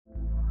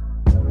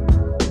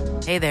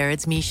Hey there,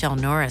 it's Michelle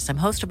Norris. I'm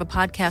host of a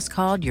podcast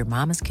called Your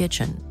Mama's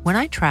Kitchen. When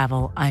I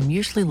travel, I'm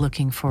usually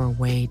looking for a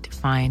way to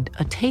find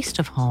a taste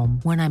of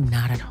home when I'm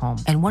not at home.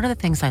 And one of the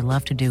things I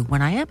love to do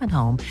when I am at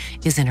home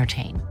is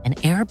entertain. And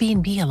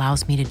Airbnb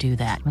allows me to do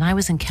that. When I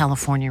was in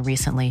California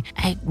recently,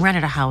 I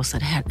rented a house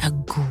that had a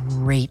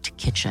great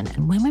kitchen.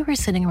 And when we were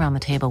sitting around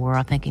the table, we were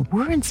all thinking,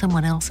 we're in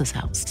someone else's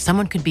house.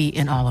 Someone could be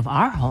in all of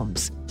our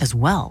homes as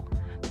well.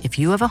 If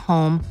you have a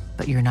home,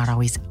 but you're not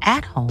always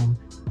at home,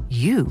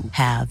 you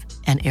have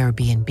an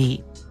Airbnb.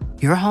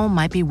 Your home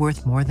might be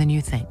worth more than you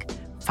think.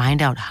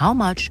 Find out how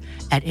much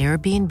at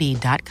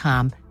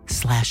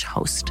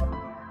airbnb.com/host.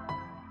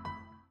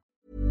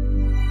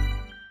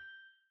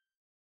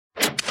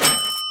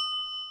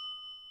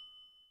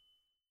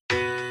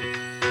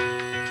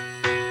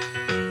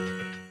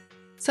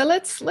 So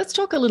let's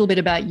talk a little bit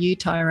about you,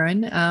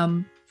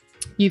 Tyrone.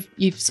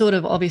 You've sort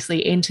of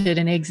obviously entered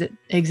and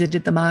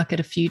exited the market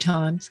a few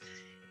times.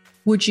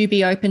 Would you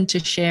be open to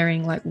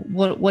sharing, like,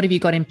 what have you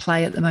got in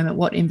play at the moment?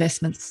 What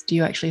investments do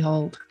you actually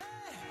hold?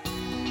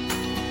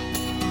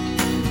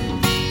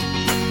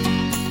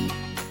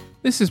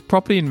 This is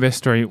Property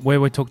Investory,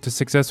 where we talk to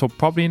successful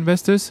property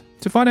investors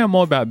to find out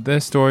more about their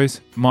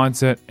stories,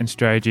 mindset, and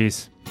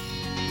strategies.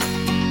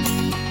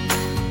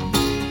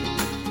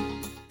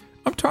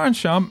 I'm Tyrone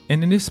Shum,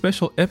 and in this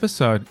special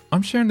episode,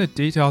 I'm sharing the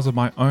details of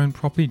my own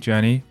property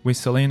journey with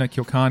Selena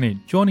Kilcarney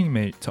joining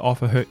me to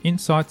offer her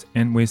insights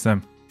and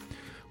wisdom.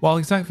 While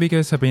exact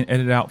figures have been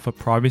edited out for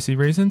privacy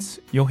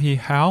reasons, you'll hear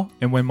how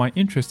and when my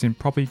interest in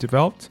property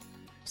developed,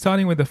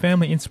 starting with a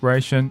family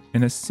inspiration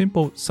and a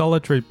simple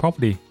solitary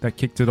property that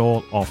kicked it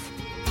all off.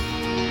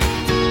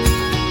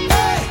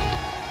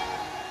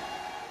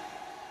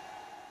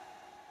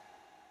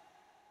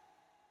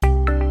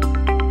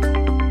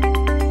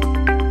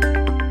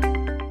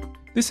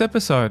 This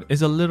episode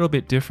is a little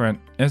bit different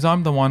as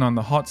I'm the one on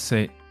the hot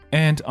seat,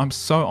 and I'm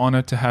so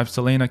honoured to have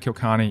Selena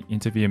Kilcarney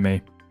interview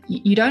me.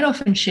 You don't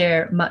often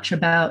share much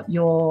about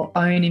your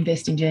own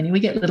investing journey. We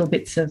get little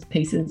bits of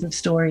pieces of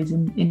stories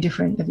in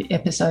different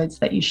episodes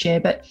that you share,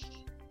 but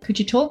could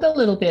you talk a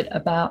little bit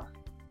about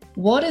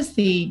what is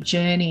the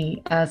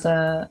journey as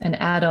an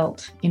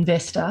adult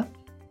investor?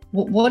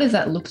 What does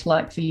that look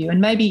like for you? And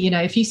maybe,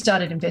 if you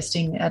started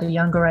investing at a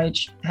younger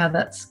age, how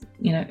that's,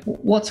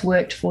 what's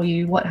worked for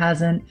you, what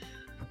hasn't,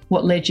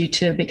 what led you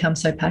to become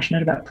so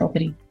passionate about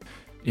property?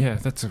 Yeah,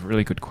 that's a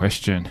really good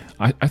question.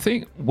 I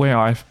think where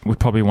I would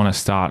probably want to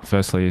start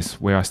firstly is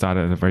where I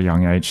started at a very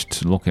young age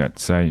to look at,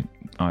 say,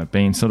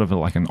 being sort of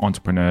like an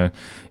entrepreneur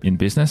in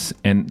business.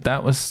 And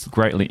that was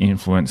greatly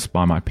influenced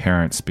by my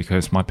parents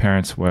because my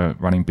parents were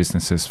running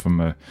businesses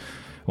from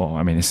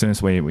as soon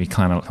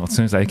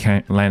as they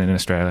landed in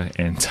Australia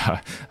and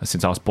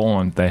since I was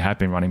born, they had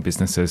been running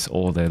businesses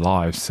all their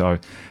lives. So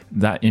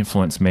that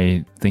influenced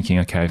me thinking,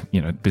 okay,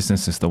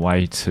 business is the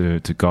way to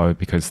go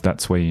because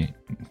that's where you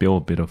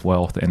build a bit of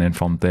wealth and then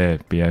from there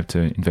be able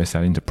to invest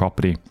that into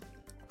property.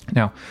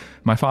 Now,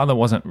 my father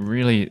wasn't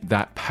really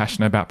that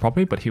passionate about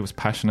property, but he was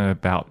passionate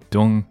about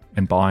doing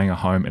and buying a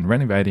home and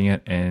renovating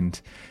it and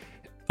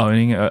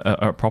owning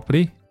a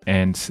property.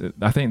 And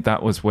I think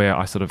that was where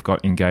I sort of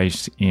got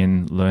engaged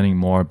in learning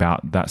more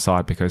about that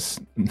side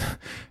because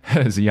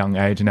as a young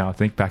age now I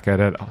think back at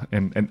it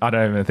and I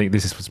don't even think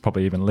this was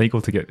probably even legal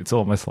to get. It's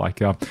almost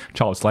like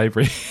child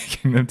slavery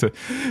getting them to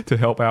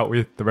help out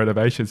with the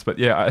renovations. But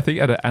yeah, I think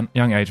at a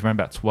young age, around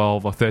about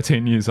 12 or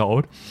 13 years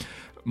old,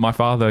 my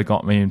father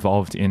got me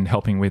involved in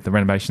helping with the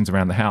renovations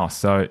around the house.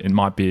 So it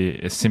might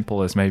be as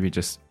simple as maybe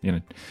just,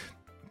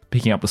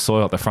 picking up the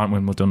soil at the front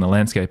when we're doing the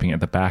landscaping at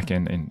the back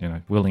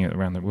and wheeling it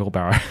around the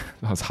wheelbarrow.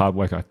 That was hard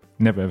work. I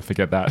never ever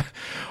forget that.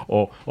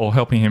 Or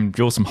helping him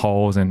drill some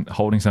holes and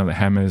holding some of the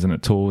hammers and the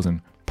tools and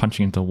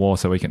punching into the wall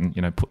so we can,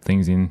 put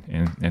things in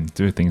and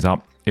do things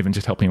up. Even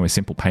just helping with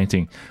simple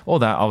painting. All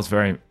that I was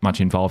very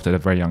much involved at a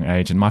very young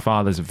age. And my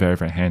father's a very,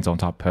 very hands-on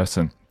type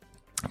person.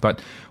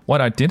 But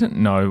what I didn't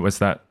know was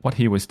that what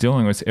he was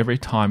doing was every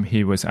time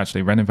he was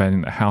actually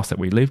renovating the house that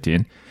we lived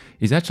in,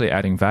 he's actually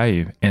adding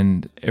value.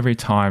 And every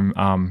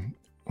time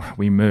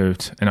we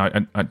moved, and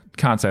I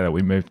can't say that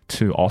we moved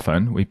too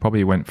often, we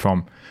probably went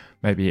from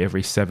maybe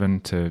every 7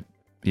 to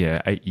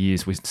 8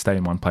 years, we stay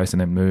in one place and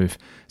then move.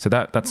 So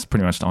that's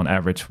pretty much on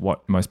average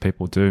what most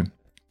people do.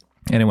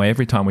 Anyway,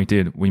 every time we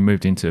did, we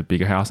moved into a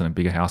bigger house and a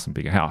bigger house and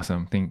bigger house.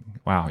 And I'm thinking,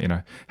 wow,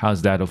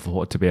 how's Dad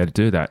afford to be able to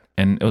do that?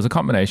 And it was a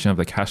combination of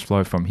the cash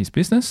flow from his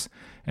business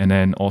and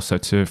then also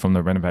too from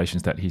the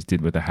renovations that he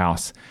did with the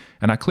house.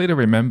 And I clearly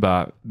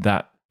remember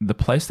that the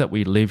place that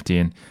we lived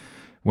in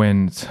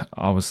when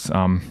I was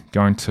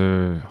going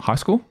to high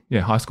school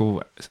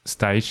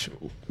stage,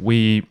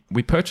 we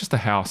purchased a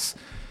house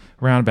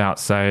around about,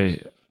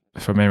 say,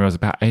 from memory, it was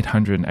about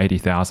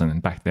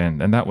 880,000 back then,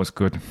 and that was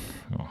good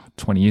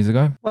 20 years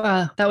ago.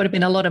 Wow, that would have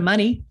been a lot of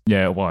money.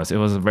 Yeah, it was. It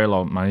was a very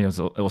lot of money. It was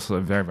also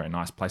a very, very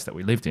nice place that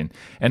we lived in.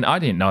 And I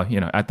didn't know,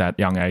 at that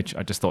young age,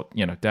 I just thought,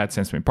 Dad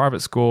sends me to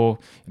private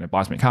school,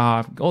 buys me a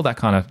car, all that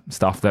kind of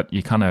stuff that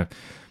you kind of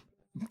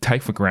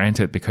take for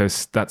granted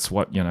because that's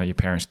what, your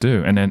parents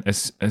do. And then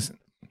as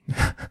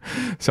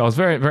So I was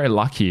very, very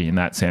lucky in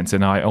that sense.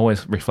 And I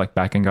always reflect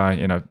back and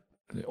go,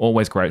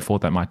 always grateful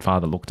that my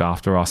father looked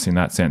after us in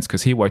that sense,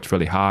 because he worked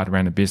really hard,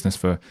 ran a business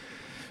for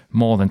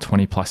more than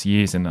 20 plus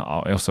years. And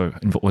I also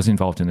was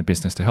involved in the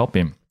business to help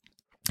him.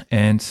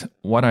 And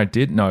what I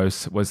did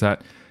notice was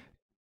that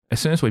as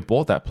soon as we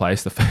bought that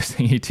place, the first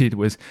thing he did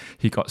was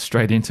he got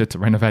straight into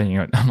renovating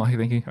it. I'm like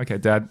thinking, okay,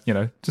 Dad,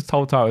 just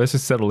hold tight. Let's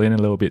just settle in a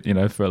little bit,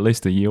 for at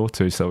least a year or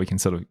two so we can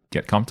sort of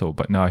get comfortable.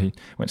 But no, he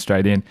went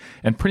straight in.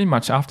 And pretty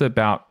much after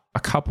about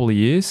a couple of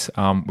years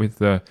with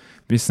the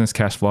business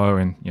cash flow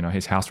and,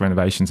 his house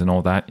renovations and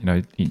all that,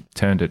 he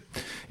turned it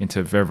into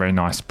a very, very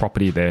nice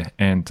property there.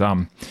 And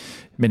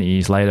many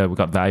years later, we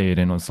got valued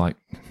and it was like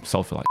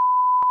sold for like.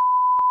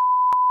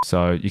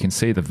 So you can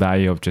see the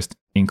value of just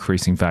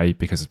increasing value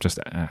because of just,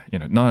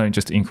 not only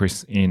just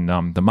increase in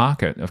the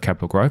market of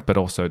capital growth, but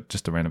also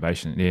just the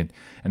renovation it did.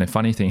 And the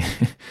funny thing,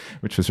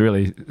 which was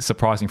really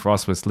surprising for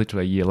us, was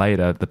literally a year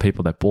later, the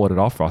people that bought it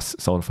off us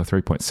sold it for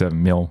 3.7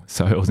 mil.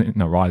 So it was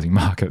in a rising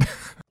market.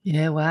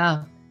 Yeah,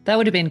 wow. That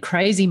would have been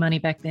crazy money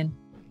back then.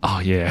 Oh,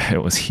 yeah,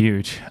 it was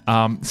huge.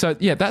 So,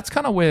 yeah, that's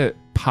kind of where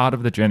part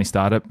of the journey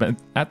started. But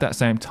at that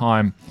same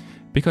time,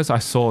 because I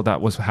saw that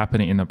was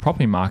happening in the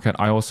property market,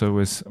 I also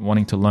was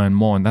wanting to learn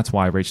more. And that's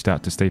why I reached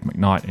out to Steve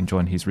McKnight and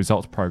joined his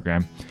results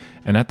program.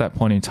 And at that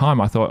point in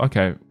time, I thought,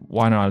 okay,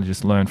 why don't I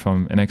just learn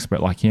from an expert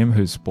like him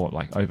who's bought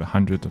like over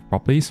hundreds of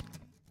properties?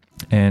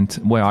 And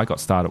where I got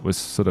started was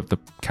sort of the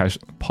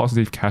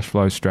positive cash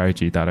flow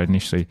strategy that I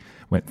initially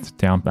went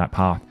down that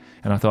path.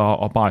 And I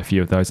thought, I'll buy a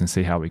few of those and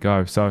see how we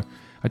go. So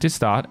I did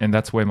start, and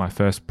that's where my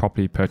first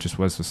property purchase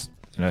was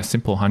a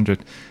simple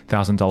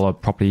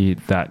 $100,000 property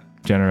that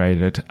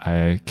generated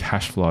a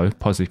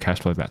positive cash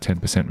flow, about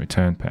 10%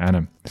 return per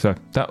annum. So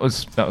that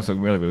was a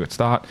really, really good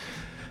start.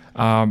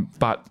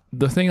 But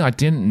the thing I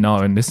didn't know,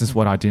 and this is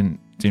what I didn't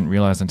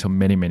realize until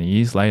many, many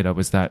years later,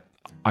 was that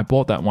I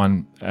bought that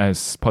one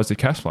as positive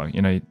cash flow,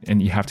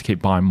 and you have to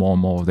keep buying more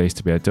and more of these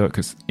to be able to do it,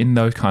 because in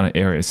those kind of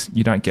areas,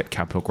 you don't get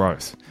capital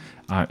growth.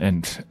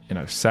 And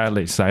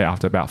sadly to say,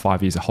 after about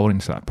 5 years of holding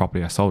to that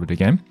property, I sold it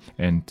again,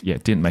 and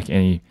didn't make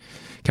any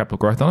capital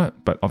growth on it.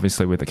 But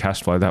obviously with the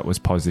cash flow, that was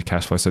positive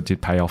cash flow, so it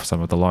did pay off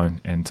some of the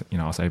loan, and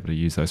I was able to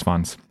use those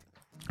funds.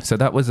 So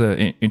that was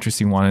an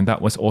interesting one, and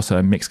that was also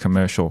a mixed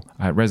commercial,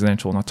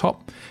 residential on the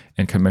top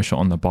and commercial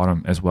on the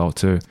bottom as well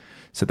too.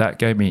 So that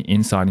gave me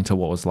insight into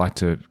what it was like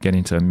to get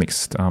into a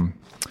mixed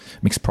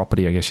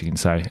property, I guess you can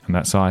say, on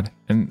that side.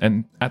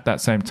 And at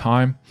that same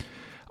time,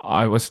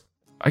 I was,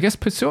 I guess,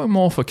 pursuing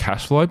more for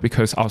cash flow,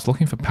 because I was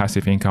looking for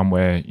passive income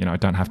where, I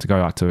don't have to go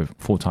out to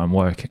full-time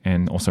work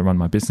and also run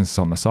my business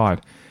on the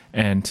side.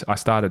 And I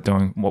started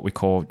doing what we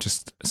call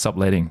just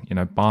subletting,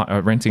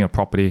 renting a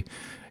property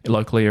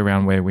locally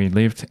around where we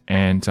lived.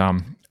 And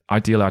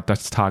ideally, I'd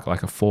just target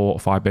like a 4 or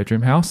 5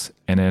 bedroom house.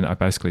 And then I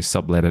basically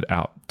sublet it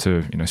out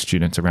to,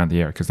 students around the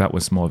area, because that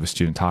was more of a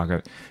student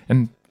target.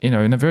 And,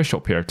 in a very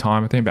short period of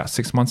time, I think about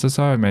 6 months or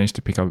so, I managed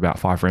to pick up about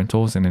 5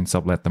 rentals and then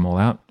sublet them all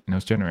out. And I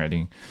was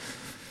generating,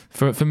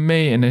 for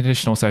me, an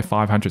additional, say,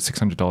 $500,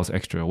 $600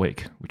 extra a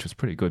week, which was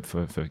pretty good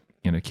for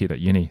a kid at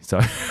uni. So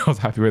I was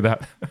happy with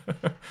that.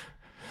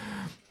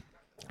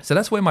 So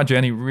that's where my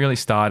journey really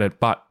started.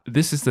 But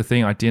this is the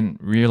thing I didn't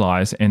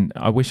realize, and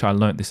I wish I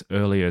learned this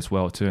earlier as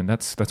well too. And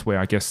that's where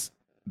I guess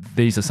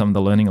these are some of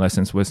the learning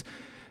lessons, was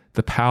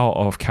the power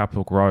of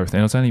capital growth. And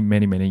it was only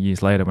many, many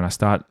years later when I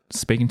started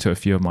speaking to a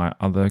few of my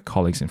other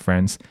colleagues and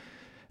friends,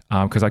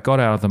 because I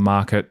got out of the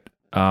market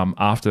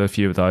after a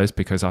few of those,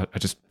 because I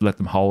just let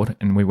them hold,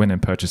 and we went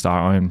and purchased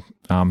our own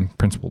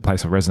principal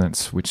place of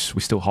residence, which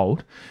we still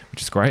hold,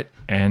 which is great.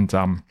 And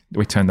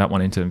we turned that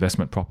one into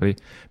investment property.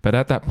 But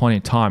at that point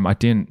in time, I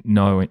didn't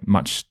know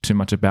too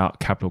much about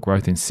capital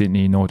growth in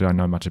Sydney, nor did I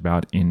know much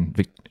about in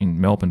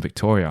Melbourne,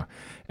 Victoria.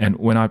 And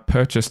when I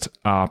purchased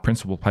our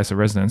principal place of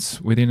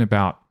residence, within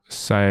about,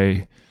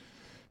 say,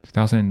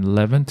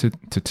 2011 to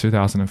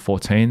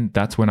 2014,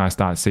 that's when I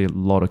started to see a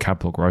lot of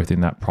capital growth in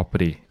that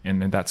property.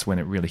 And then that's when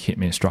it really hit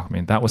me and struck me.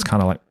 And that was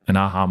kind of like an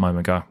aha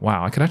moment. Go,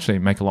 wow, I could actually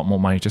make a lot more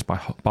money just by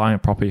buying a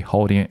property,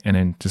 holding it, and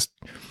then just,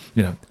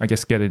 I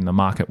guess get it in the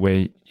market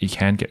where you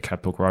can get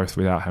capital growth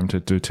without having to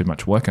do too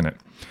much work in it.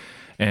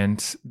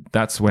 And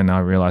that's when I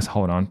realized,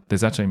 hold on,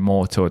 there's actually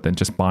more to it than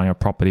just buying a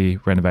property,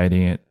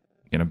 renovating it,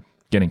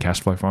 getting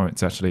cash flow from it.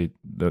 It's actually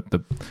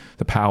the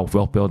power of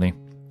wealth building.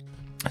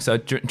 So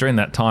during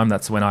that time,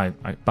 that's when I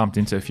bumped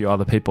into a few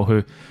other people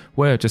who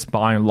were just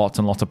buying lots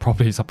and lots of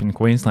properties up in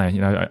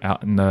Queensland,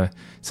 out in the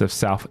sort of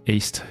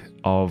southeast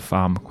of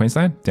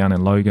Queensland, down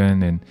in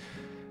Logan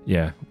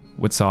and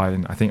Woodside,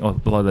 and I think a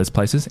lot of those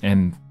places.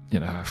 And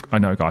I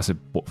know guys who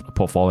bought a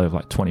portfolio of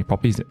like 20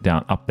 properties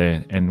down up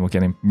there, and we're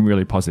getting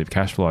really positive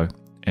cash flow.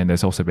 And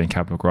there's also been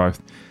capital growth.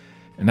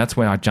 And that's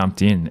when I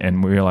jumped in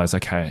and realized,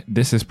 okay,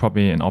 this is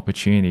probably an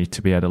opportunity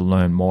to be able to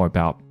learn more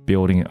about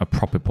building a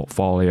proper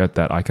portfolio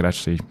that I could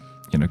actually,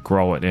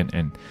 grow it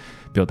and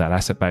build that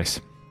asset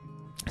base.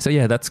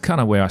 So that's kind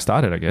of where I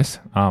started, I guess,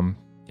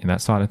 in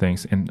that side of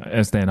things. And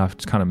as then I've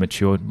kind of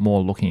matured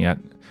more, looking at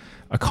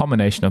a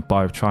combination of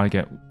both, trying to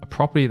get a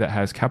property that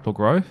has capital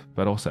growth,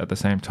 but also at the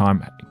same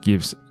time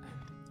gives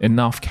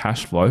enough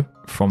cash flow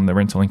from the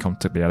rental income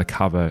to be able to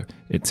cover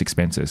its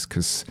expenses.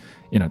 Because,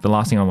 the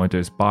last thing I want to do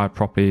is buy a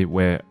property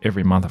where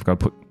every month I've got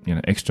to put,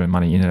 extra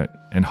money in it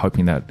and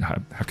hoping that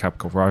have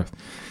capital growth.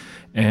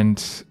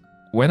 And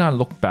when I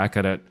look back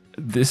at it,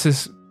 this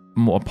is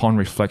more upon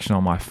reflection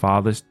on my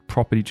father's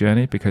property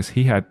journey, because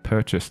he had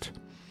purchased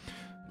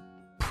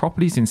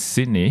properties in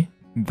Sydney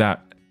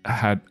that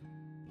had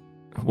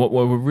what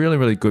were really,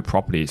 really good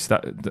properties.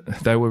 That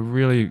they were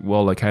really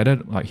well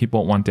located. Like, he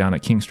bought one down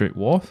at King Street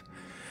Wharf,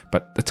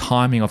 but the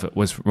timing of it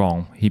was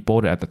wrong. He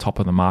bought it at the top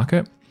of the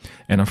market,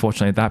 and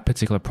unfortunately that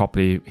particular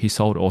property he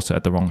sold also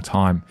at the wrong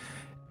time.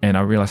 And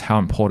I realized how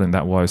important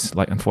that was.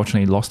 Like,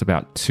 unfortunately, he lost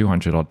about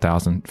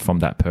 200,000 from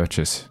that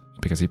purchase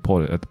because he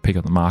bought it at the peak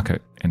of the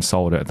market and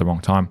sold it at the wrong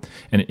time.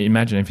 And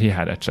imagine if he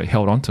had actually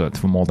held onto it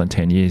for more than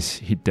 10 years,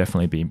 he'd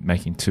definitely be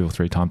making 2 or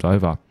 3 times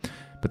over.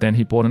 But then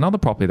he bought another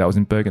property that was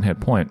in Bergenhead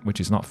Point, which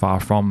is not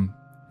far from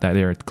that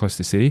area close to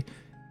the city.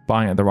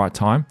 Buying it at the right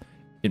time,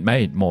 it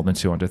made more than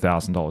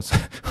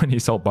 $200,000. When he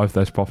sold both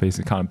those properties,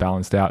 it kind of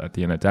balanced out at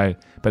the end of the day.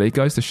 But it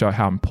goes to show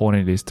how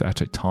important it is to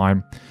actually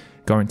time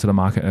going to the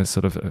market as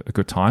sort of a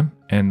good time.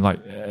 And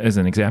like, as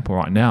an example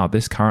right now,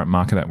 this current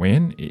market that we're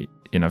in,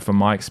 from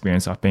my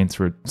experience, I've been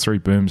through 3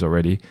 booms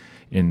already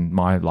in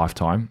my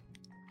lifetime.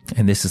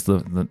 And this is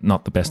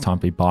not the best time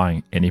to be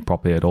buying any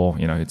property at all.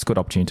 It's a good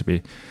opportunity to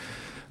be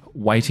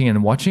waiting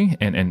and watching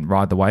and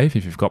ride the wave.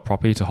 If you've got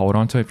property to hold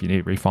on to, if you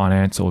need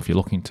refinance, or if you're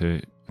looking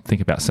to think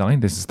about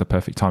selling, this is the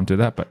perfect time to do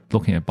that. But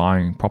looking at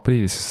buying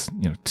property, this is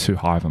too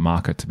high of a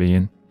market to be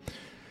in.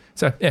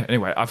 So yeah,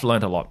 anyway, I've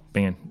learned a lot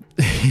being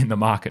in the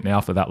market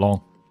now for that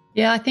long.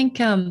 Yeah, I think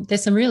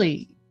there's some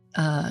really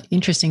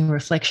interesting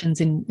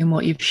reflections in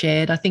what you've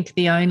shared. I think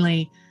the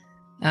only,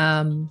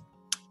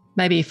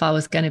 maybe if I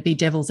was going to be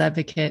devil's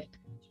advocate,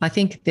 I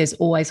think there's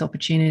always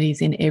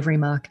opportunities in every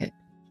market.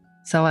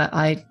 So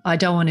I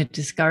don't want to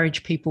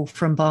discourage people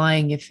from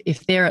buying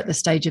if they're at the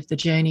stage of the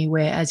journey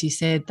where, as you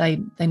said,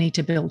 they need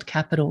to build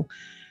capital.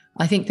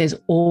 I think there's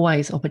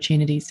always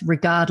opportunities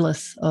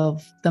regardless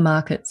of the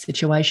market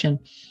situation.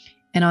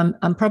 And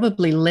I'm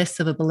probably less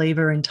of a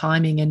believer in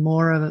timing and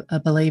more of a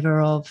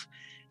believer of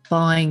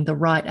buying the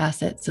right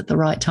assets at the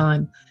right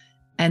time.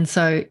 And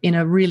so in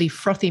a really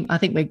frothy, I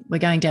think we're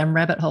going down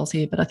rabbit holes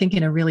here, but I think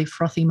in a really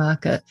frothy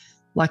market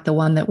like the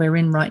one that we're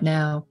in right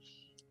now,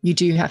 you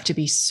do have to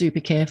be super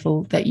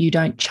careful that you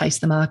don't chase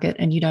the market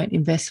and you don't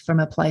invest from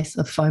a place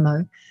of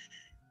FOMO.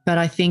 But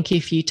I think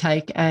if you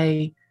take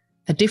a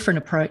different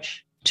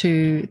approach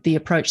to the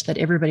approach that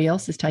everybody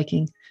else is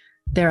taking,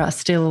 there are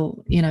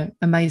still,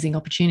 amazing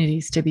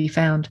opportunities to be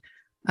found.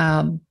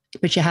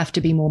 But you have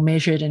to be more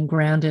measured and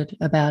grounded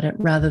about it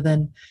rather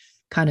than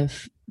kind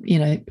of,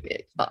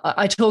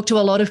 I talk to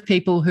a lot of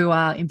people who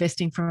are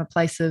investing from a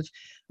place of,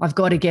 I've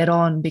got to get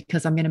on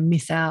because I'm going to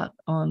miss out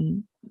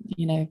on,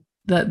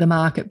 the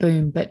market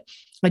boom. But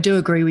I do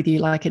agree with you,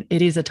 like it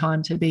is a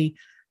time to be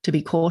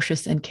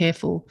cautious and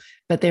careful,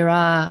 but there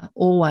are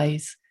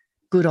always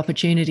good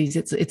opportunities.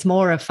 It's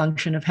more a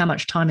function of how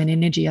much time and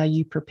energy are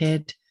you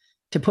prepared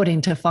to put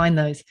in to find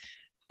those.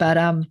 But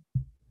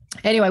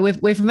anyway,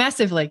 we've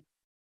massively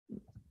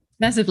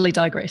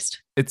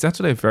digressed. It's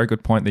actually a very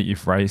good point that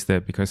you've raised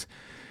there, because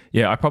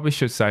I probably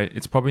should say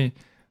it's probably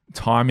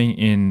timing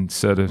in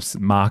sort of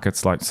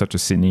markets like such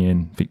as Sydney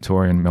and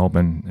Victoria and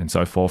Melbourne and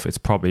so forth. It's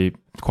probably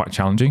quite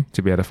challenging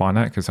to be able to find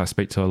that, because I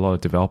speak to a lot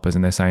of developers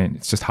and they're saying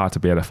it's just hard to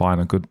be able to find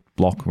a good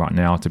block right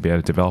now to be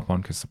able to develop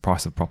on, because the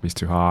price of the property is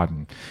too hard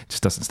and it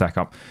just doesn't stack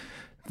up.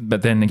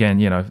 But then again,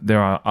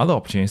 there are other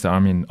opportunities that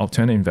I'm in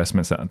alternative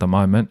investments at the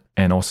moment,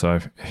 and also,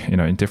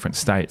 in different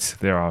states,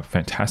 there are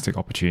fantastic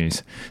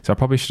opportunities. So I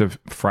probably should have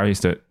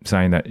phrased it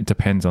saying that it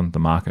depends on the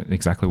market,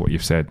 exactly what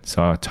you've said.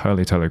 So I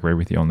totally agree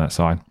with you on that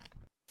side.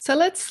 So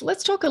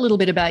let's talk a little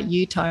bit about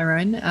you,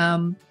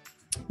 Tyrone.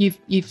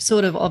 You've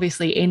sort of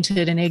obviously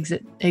entered and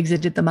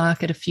exited the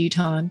market a few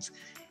times.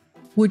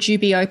 Would you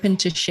be open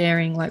to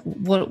sharing, like,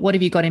 what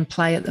have you got in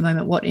play at the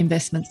moment? What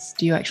investments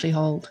do you actually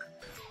hold?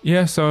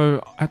 Yeah,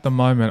 so at the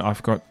moment,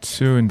 I've got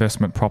 2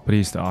 investment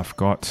properties that I've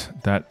got.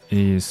 That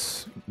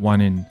is one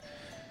in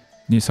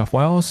New South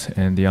Wales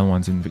and the other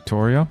one's in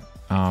Victoria.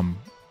 One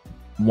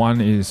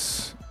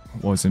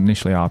was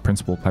initially our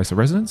principal place of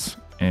residence,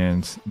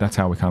 and that's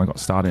how we kind of got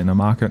started in the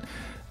market.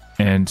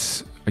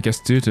 And I guess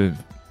due to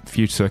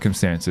few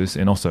circumstances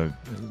and also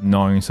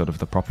knowing sort of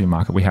the property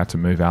market, we had to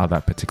move out of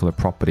that particular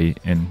property,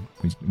 and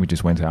we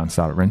just went out and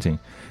started renting.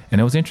 And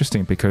it was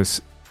interesting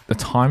because the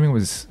timing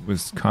was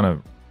kind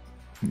of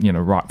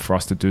right for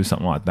us to do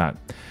something like that,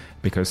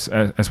 because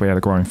as we had a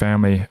growing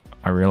family,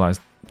 I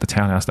realized the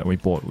townhouse that we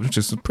bought, which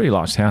is a pretty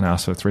large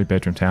townhouse, so a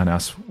 3-bedroom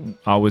townhouse,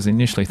 I was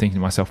initially thinking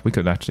to myself, we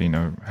could actually,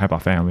 have our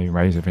family,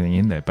 raise everything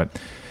in there. But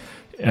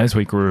as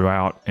we grew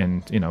out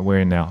and, we're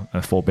in now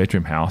a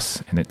 4-bedroom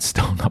house and it's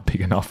still not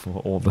big enough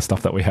for all the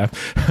stuff that we have,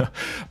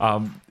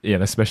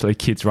 especially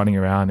kids running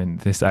around in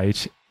this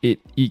age,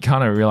 you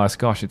kind of realize,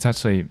 gosh, it's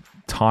actually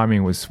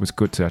timing was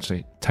good to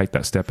actually take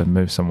that step and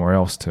move somewhere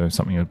else to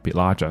something a bit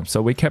larger.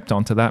 So we kept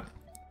on to that.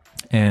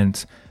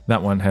 and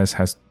that one has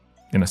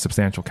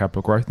substantial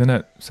capital growth in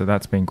it. So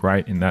that's been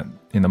great in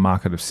the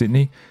market of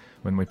Sydney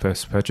when we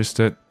first purchased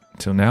it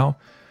till now.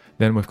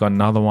 Then we've got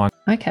another one.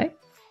 Okay.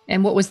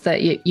 And what was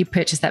that? You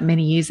purchased that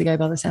many years ago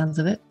by the sounds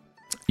of it.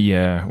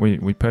 Yeah,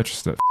 we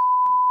purchased it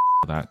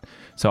for that.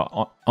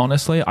 So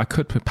honestly, I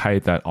could have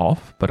paid that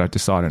off, but I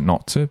decided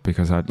not to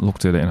because I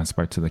looked at it and I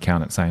spoke to the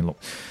accountant saying, look,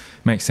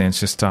 makes sense,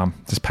 just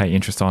pay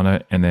interest on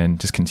it and then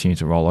just continue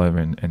to roll over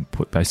and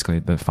put basically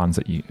the funds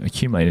that you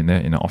accumulate in there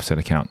in an offset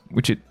account,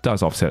 which it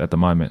does offset at the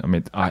moment. I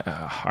mean,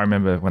 I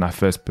remember when I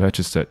first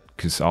purchased it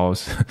because I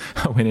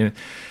went in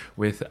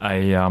with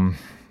a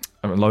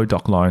low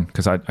doc loan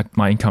because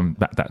my income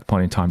at that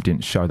point in time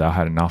didn't show that I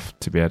had enough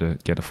to be able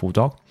to get a full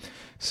doc.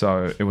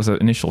 So it was an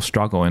initial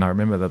struggle, and I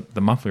remember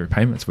the monthly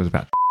repayments was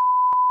about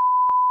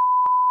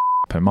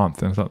per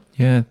month, and I thought,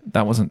 yeah,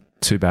 that wasn't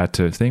too bad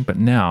to think, but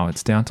now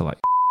it's down to like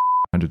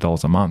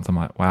 $100 a month. I'm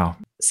like, wow.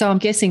 So I'm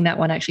guessing that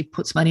one actually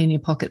puts money in your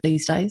pocket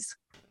these days.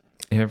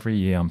 Every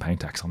year I'm paying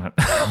tax on it.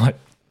 I'm like,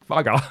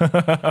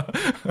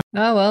 bugger.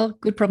 Oh well,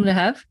 good problem to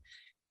have.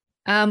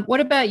 What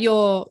about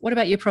your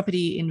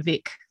property in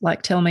Vic?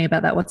 Like, tell me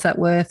about that. What's that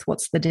worth?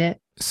 What's the debt?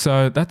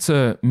 So that's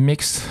a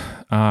mixed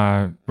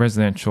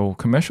residential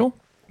commercial.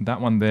 That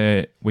one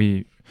there,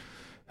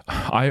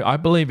 I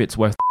believe it's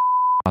worth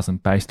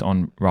 $1,000 based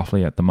on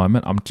roughly at the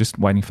moment. I'm just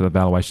waiting for the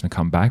valuation to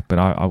come back, but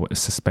I would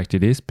suspect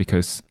it is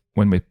because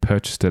when we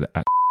purchased it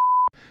at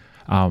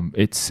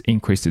it's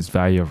increased its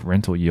value of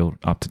rental yield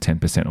up to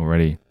 10%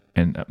 already.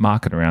 And a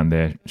market around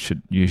there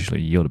should usually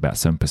yield about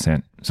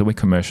 7%. So we're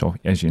commercial,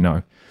 as you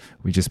know.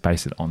 We just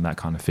base it on that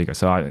kind of figure.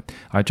 So I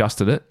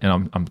adjusted it,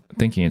 and I'm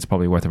thinking it's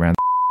probably worth around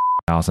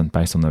 $1,000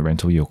 based on the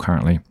rental yield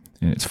currently,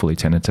 and it's fully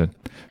tenanted.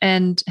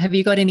 And have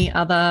you got any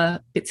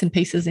other bits and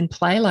pieces in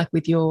play, like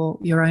with your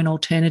own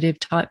alternative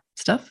type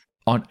stuff?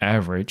 On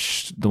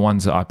average, the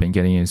ones that I've been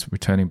getting is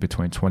returning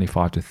between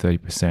 25 to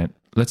 30%.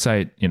 Let's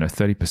say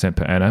 30%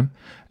 per annum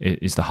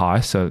is the high.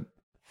 So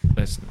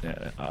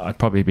I'd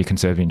probably be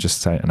conservative and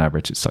just say on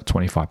average it's like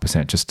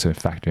 25% just to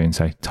factor in,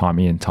 say, time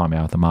in, time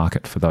out of the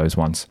market for those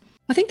ones.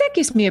 I think that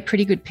gives me a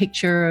pretty good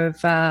picture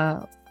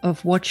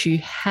of what you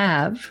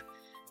have.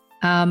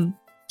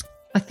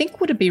 I think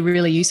what would be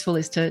really useful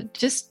is to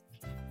just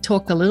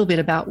talk a little bit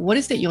about what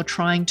is it you're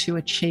trying to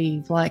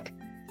achieve. Like,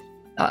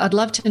 I'd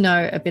love to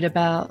know a bit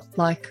about,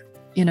 like,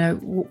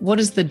 what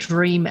does the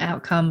dream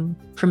outcome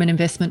from an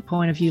investment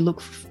point of view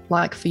look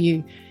like for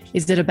you?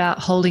 Is it about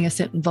holding a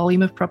certain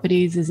volume of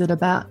properties? Is it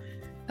about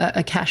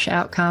a cash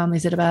outcome?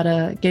 Is it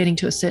about getting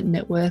to a certain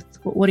net worth?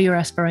 What are your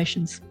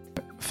aspirations?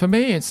 For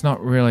me, it's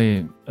not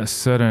really a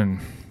certain,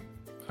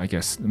 I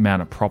guess,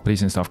 amount of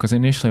properties and stuff. Because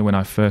initially when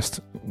I first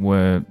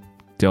were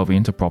delving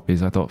into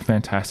properties, I thought,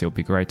 fantastic, it would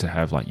be great to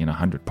have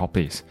 100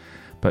 properties.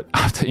 But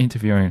after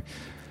interviewing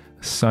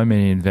so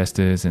many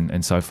investors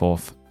and so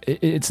forth,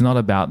 it's not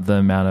about the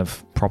amount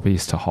of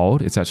properties to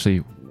hold. It's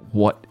actually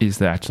what is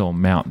the actual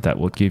amount that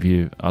will give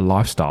you a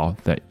lifestyle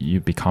that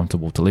you'd be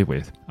comfortable to live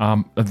with.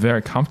 A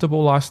very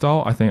comfortable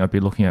lifestyle, I think I'd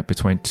be looking at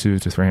between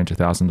 $200,000 to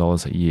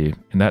 $300,000 a year.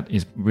 And that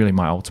is really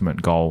my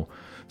ultimate goal.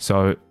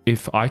 So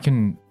if I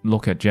can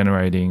look at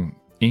generating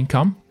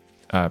income,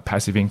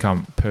 passive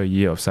income per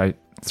year of say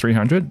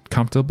 300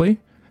 comfortably,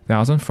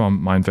 $1,000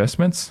 from my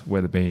investments,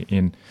 whether it be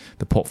in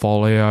the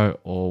portfolio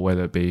or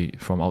whether it be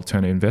from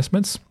alternative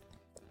investments,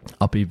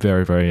 I'll be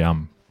very, very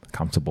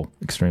comfortable,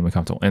 extremely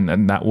comfortable.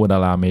 And that would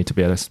allow me to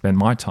be able to spend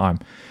my time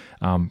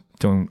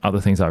doing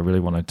other things I really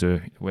want to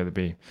do, whether it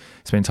be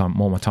spend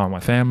more of my time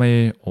with my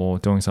family or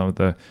doing some of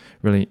the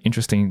really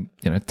interesting,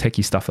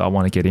 techie stuff that I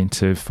want to get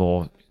into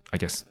for, I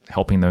guess,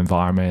 helping the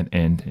environment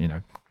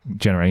and,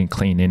 generating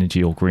clean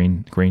energy or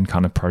green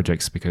kind of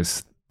projects,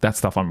 because that's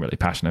stuff I'm really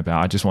passionate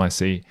about. I just want to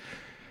see,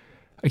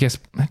 I guess,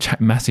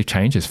 massive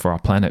changes for our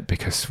planet,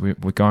 because we're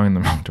going in the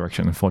wrong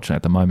direction, unfortunately,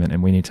 at the moment,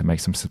 and we need to make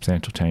some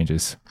substantial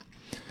changes.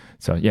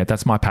 So yeah,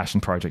 that's my passion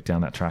project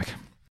down that track.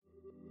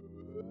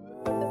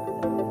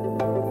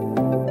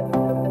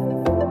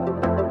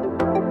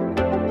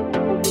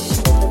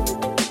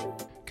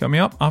 Coming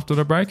up after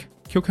the break,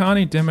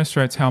 Kilcarney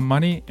demonstrates how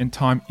money and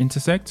time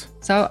intersect.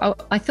 So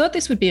I thought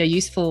this would be a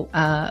useful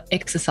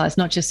exercise,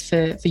 not just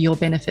for your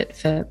benefit,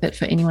 but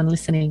for anyone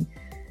listening.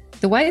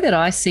 The way that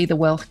I see the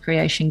wealth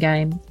creation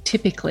game,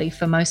 typically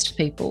for most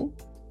people,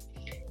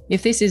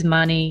 if this is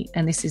money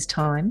and this is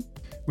time.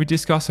 We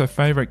discuss her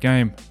favourite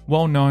game,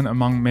 well known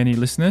among many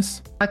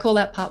listeners. I call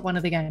that part one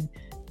of the game.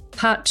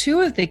 Part two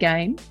of the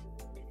game,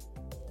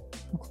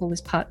 I'll call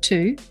this part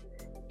two,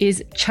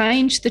 is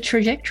change the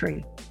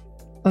trajectory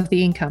of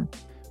the income.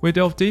 We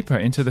delve deeper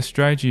into the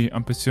strategy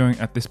I'm pursuing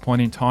at this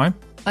point in time.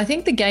 I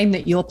think the game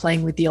that you're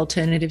playing with the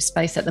alternative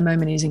space at the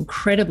moment is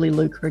incredibly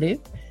lucrative,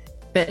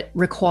 but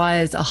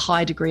requires a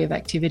high degree of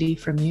activity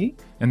from you.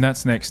 And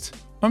that's next.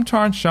 I'm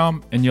Tyrone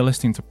Shum, and you're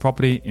listening to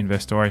Property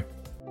Investory.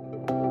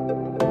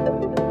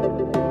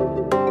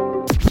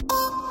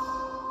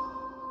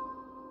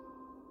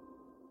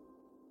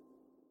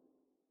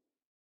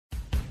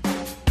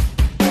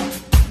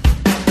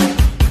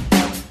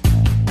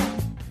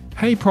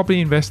 Hey property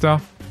investor,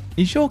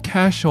 Is your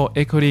cash or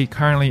equity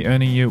currently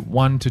earning you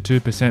 1 to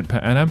 2% per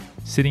annum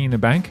sitting in the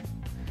bank?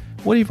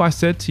 What if I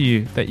said to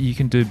you that you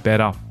can do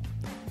better?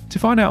 To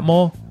find out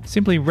more,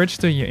 simply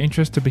register your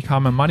interest to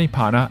become a money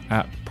partner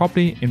at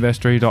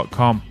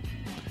propertyinvestory.com.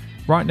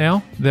 Right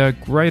now, there are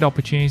great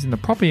opportunities in the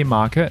property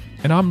market,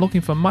 and I'm looking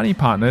for money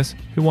partners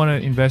who want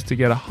to invest to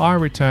get a higher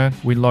return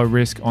with low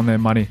risk on their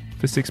money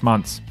for 6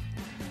 months.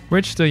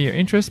 Register your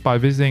interest by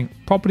visiting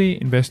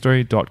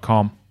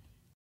propertyinvestory.com.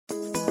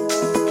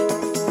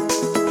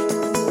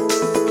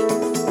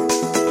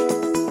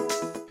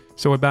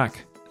 So we're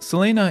back.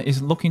 Selena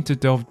is looking to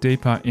delve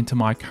deeper into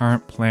my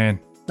current plan.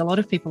 A lot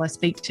of people I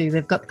speak to,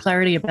 they've got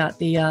clarity about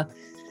the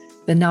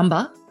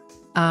number,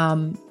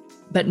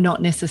 but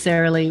not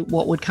necessarily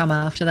what would come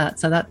after that.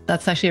 So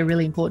that's actually a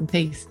really important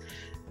piece.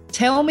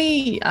 Tell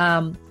me,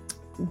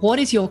 what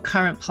is your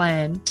current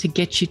plan to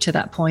get you to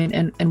that point,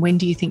 and when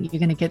do you think you're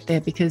going to get there?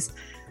 Because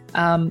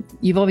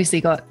you've obviously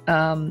got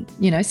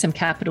some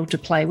capital to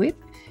play with.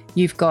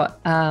 You've got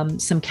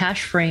some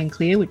cash free and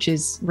clear, which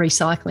is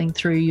recycling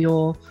through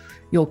your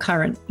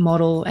current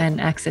model and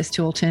access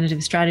to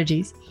alternative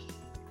strategies.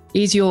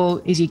 Is your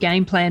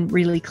game plan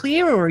really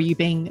clear, or are you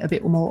being a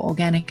bit more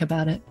organic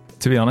about it?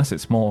 To be honest,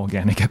 it's more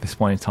organic at this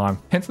point in time.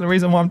 Hence the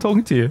reason why I'm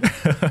talking to you.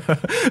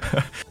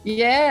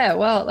 Yeah,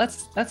 well,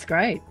 that's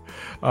great.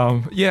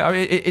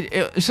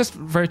 It's just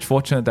very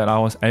fortunate that I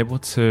was able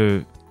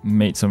to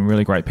meet some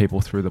really great people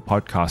through the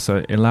podcast. So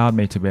it allowed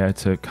me to be able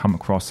to come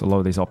across a lot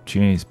of these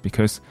opportunities,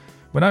 because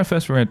when I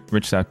first read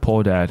Rich Dad,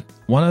 Poor Dad,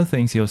 one of the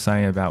things he was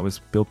saying about was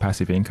build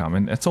passive income.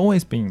 And it's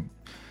always been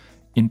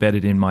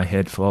embedded in my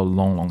head for a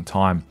long, long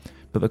time.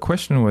 But the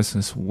question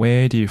was,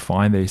 where do you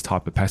find these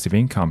type of passive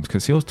incomes?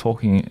 Because he was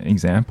talking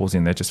examples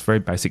in there, just very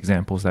basic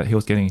examples that he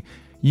was getting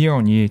year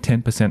on year,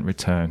 10%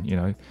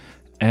 return,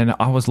 and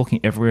I was looking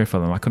everywhere for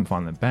them. I couldn't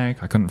find them in the bank.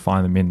 I couldn't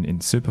find them in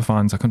super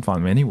funds. I couldn't find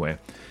them anywhere.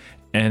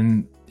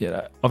 And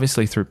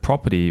obviously through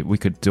property, we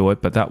could do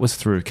it, but that was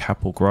through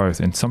capital growth.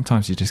 And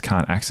sometimes you just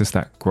can't access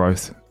that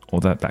growth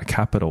or that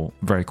capital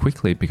very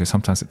quickly, because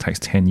sometimes it takes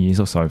 10 years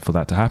or so for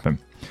that to happen.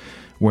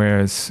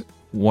 Whereas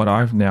what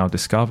I've now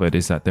discovered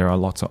is that there are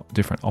lots of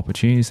different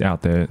opportunities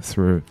out there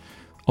through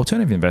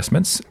alternative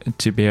investments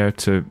to be able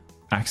to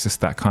access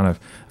that kind of,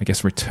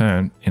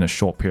 return in a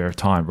short period of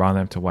time. Rather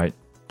than have to wait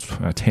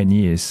 10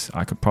 years,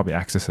 I could probably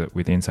access it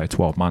within, say,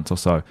 12 months or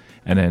so,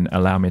 and then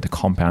allow me to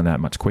compound that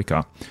much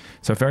quicker.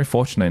 So very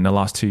fortunate in the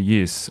last 2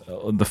 years,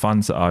 the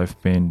funds that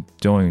I've been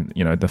doing,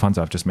 the funds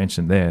I've just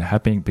mentioned there,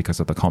 have been because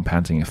of the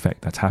compounding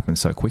effect that's happened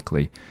so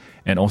quickly.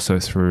 And also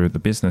through the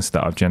business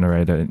that I've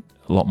generated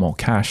a lot more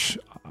cash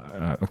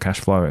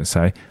flow, let's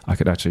say, I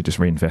could actually just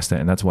reinvest it.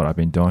 And that's what I've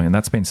been doing. And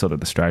that's been sort of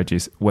the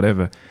strategies.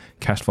 Whatever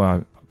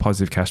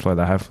positive cash flow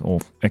that I have, or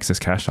excess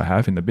cash I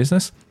have in the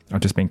business, I've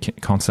just been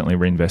constantly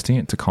reinvesting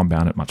it to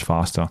compound it much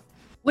faster.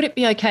 Would it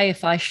be okay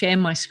if I share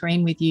my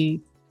screen with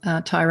you,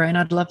 Tyrone?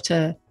 I'd love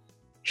to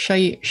show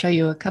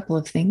you a couple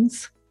of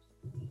things.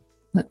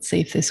 Let's see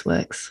if this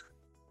works.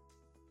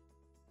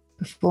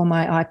 Before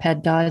my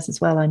iPad dies as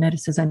well, I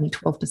notice there's only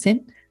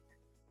 12%.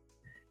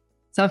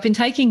 So I've been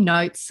taking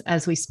notes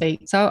as we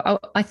speak. So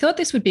I thought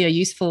this would be a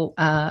useful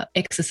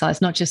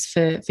exercise, not just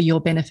for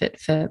your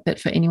benefit, but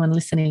for anyone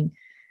listening.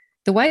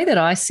 The way that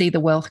I see the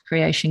wealth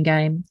creation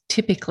game,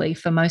 typically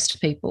for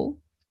most people,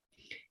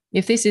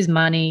 if this is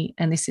money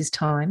and this is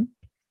time,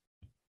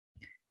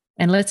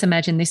 and let's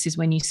imagine this is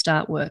when you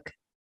start work.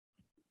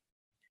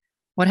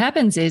 What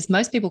happens is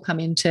most people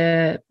come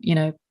into,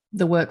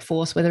 the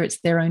workforce, whether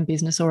it's their own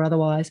business or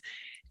otherwise,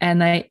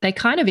 and they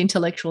kind of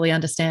intellectually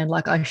understand,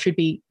 like, I should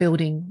be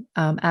building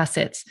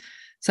assets.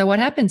 So what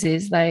happens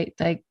is they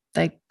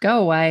go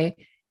away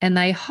and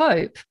they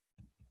hope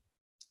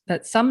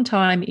that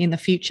sometime in the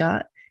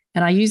future,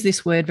 and I use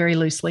this word very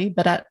loosely,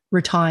 but at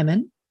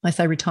retirement, I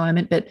say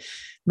retirement, but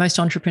most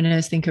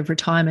entrepreneurs think of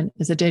retirement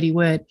as a dirty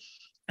word.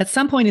 At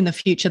some point in the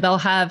future, they'll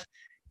have,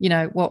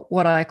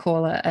 what I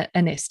call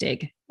a nest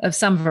egg of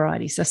some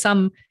variety, so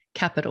some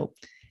capital.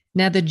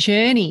 Now, the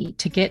journey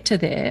to get to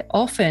there,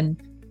 often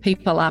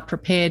people are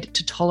prepared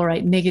to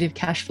tolerate negative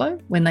cash flow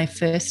when they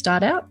first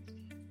start out.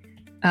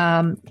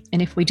 And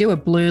if we do a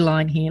blue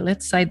line here,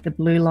 let's say the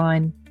blue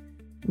line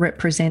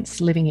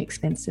represents living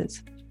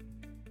expenses.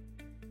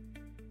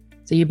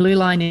 So your blue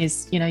line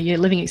is, your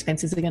living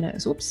expenses are going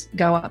to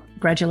go up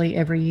gradually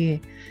every year.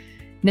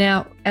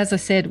 Now, as I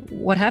said,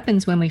 what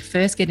happens when we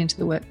first get into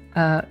the work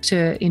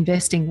to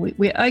investing,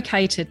 we're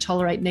okay to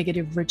tolerate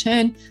negative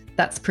return.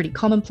 That's pretty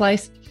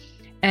commonplace.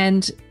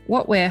 And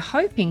what we're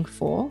hoping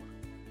for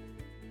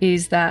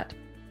is that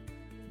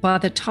by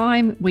the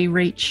time we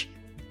reach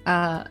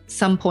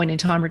some point in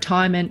time,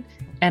 retirement,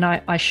 and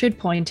I should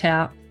point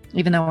out,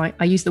 even though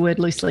I use the word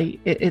loosely,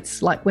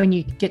 it's like when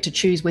you get to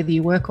choose whether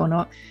you work or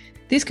not.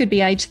 This could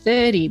be age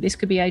 30, this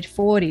could be age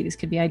 40, this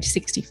could be age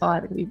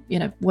 65, it could be,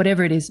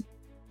 whatever it is.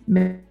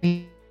 But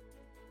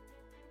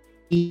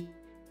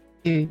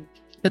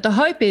the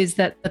hope is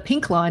that the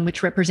pink line,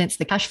 which represents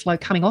the cash flow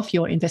coming off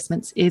your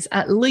investments, is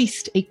at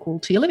least equal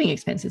to your living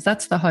expenses.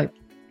 That's the hope.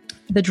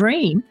 The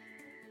dream,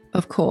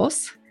 of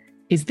course,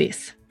 is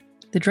this.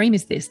 The dream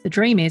is this. The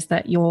dream is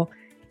that your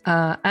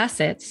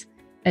assets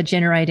are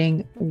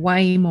generating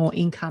way more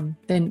income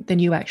than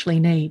you actually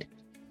need.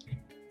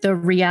 The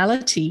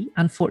reality,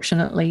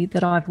 unfortunately,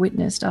 that I've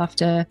witnessed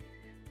after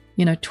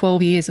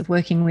 12 years of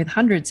working with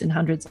hundreds and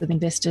hundreds of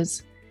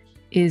investors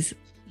is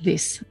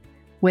this,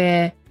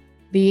 where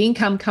the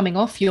income coming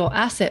off your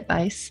asset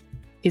base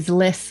is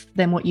less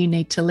than what you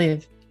need to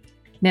live.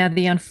 Now,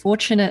 the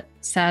unfortunate,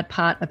 sad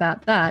part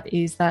about that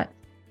is that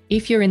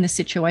if you're in the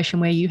situation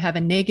where you have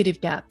a negative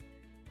gap,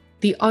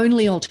 the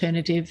only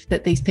alternative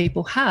that these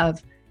people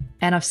have,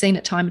 and I've seen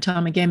it time and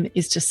time again,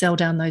 is to sell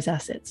down those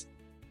assets.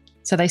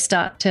 So they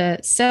start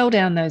to sell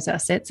down those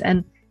assets.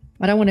 And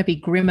I don't want to be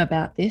grim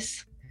about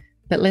this,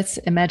 but let's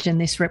imagine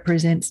this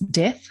represents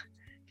death.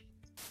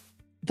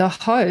 The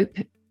hope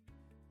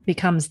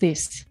becomes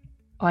this.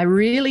 I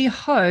really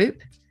hope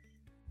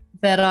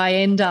that I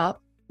end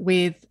up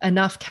with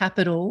enough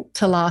capital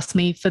to last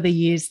me for the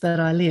years that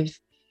I live.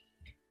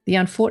 The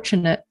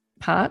unfortunate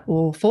part,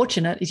 or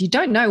fortunate, is you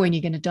don't know when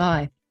you're going to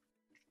die.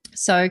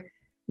 So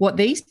what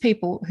these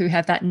people who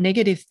have that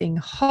negative thing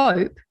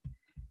hope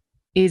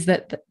is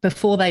that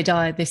before they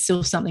die, there's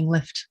still something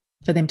left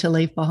for them to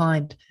leave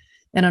behind.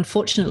 And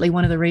unfortunately,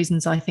 one of the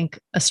reasons I think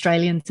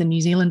Australians and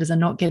New Zealanders are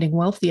not getting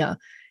wealthier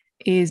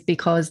is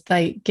because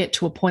they get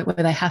to a point where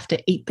they have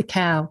to eat the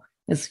cow,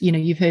 as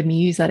you've heard me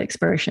use that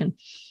expression.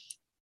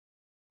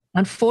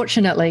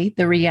 Unfortunately,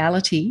 the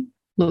reality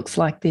looks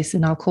like this,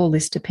 and I'll call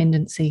this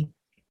dependency,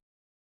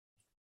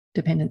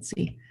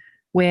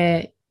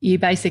 where you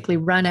basically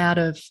run out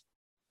of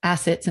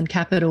assets and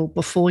capital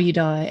before you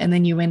die, and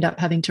then you end up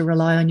having to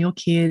rely on your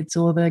kids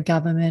or the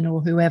government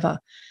or whoever.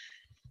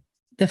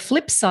 The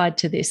flip side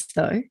to this,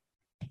 though,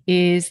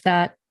 is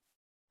that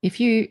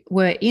if you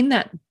were in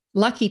that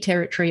lucky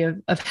territory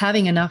of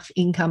having enough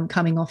income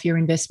coming off your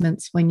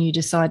investments when you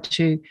decide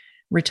to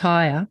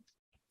retire,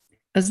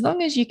 as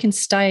long as you can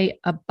stay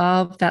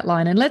above that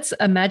line, and let's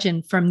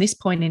imagine from this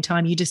point in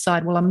time, you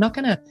decide, well, I'm not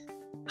going to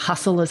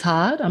hustle as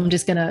hard. I'm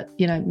just going to,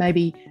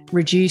 maybe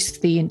reduce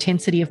the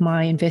intensity of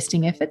my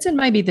investing efforts, and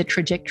maybe the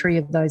trajectory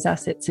of those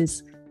assets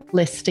is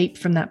less steep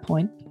from that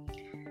point.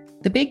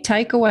 The big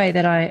takeaway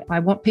that I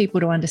want people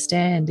to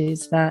understand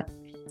is that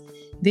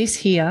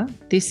this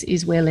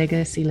is where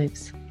legacy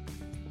lives.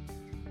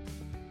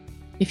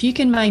 If you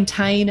can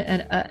maintain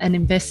an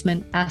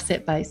investment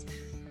asset base,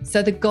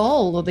 so the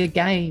goal or the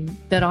game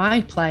that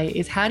I play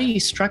is, how do you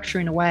structure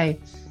in a way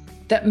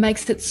that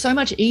makes it so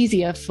much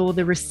easier for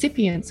the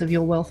recipients of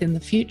your wealth in the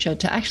future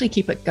to actually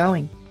keep it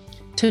going,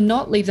 to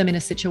not leave them in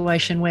a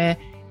situation where,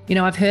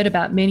 I've heard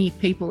about many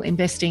people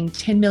investing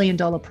 $10 million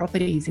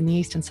properties in the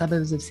eastern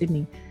suburbs of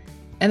Sydney,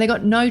 and they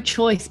got no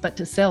choice but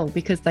to sell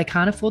because they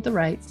can't afford the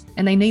rates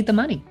and they need the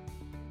money.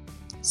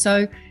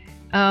 So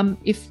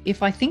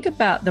if I think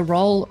about the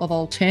role of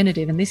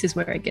alternative, and this is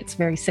where it gets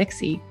very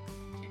sexy,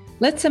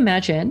 let's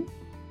imagine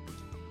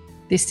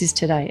this is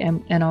today,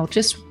 and I'll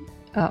just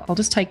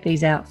take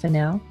these out for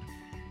now.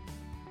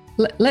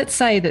 Let's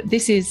say that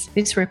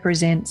this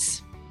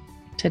represents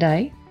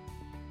today,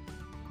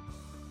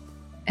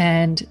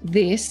 and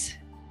this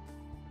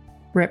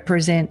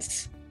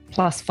represents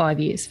plus 5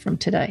 years from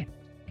today.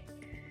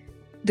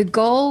 The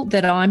goal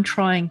that I'm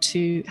trying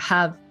to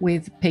have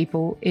with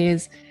people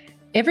is,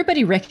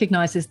 everybody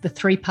recognizes the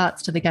three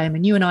parts to the game,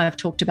 and you and I have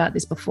talked about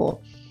this before.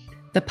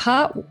 The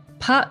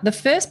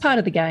first part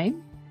of the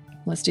game,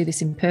 let's do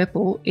this in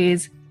purple,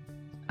 is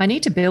I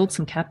need to build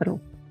some capital.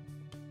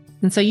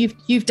 And so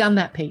you've done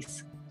that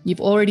piece.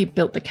 You've already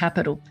built the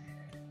capital.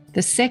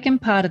 The second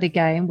part of the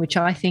game, which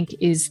I think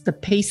is the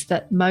piece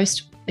that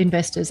most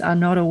investors are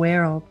not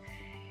aware of,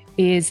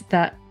 is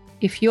that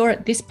if you're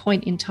at this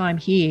point in time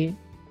here,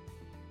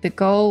 the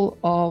goal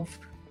of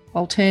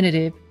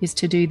alternative is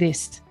to do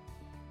this.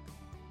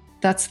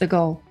 That's the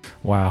goal.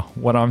 Wow,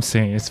 what I'm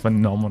seeing is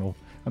phenomenal.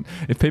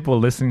 If people are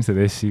listening to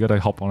this, you got to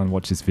hop on and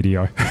watch this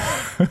video.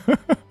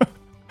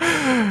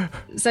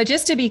 So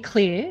just to be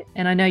clear,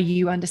 and I know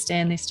you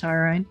understand this,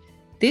 Tyrone,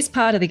 this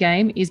part of the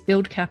game is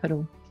build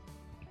capital.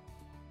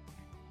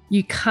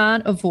 You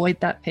can't avoid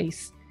that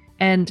piece.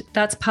 And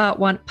that's part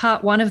one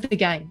of the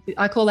game.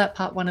 I call that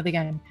part one of the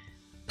game.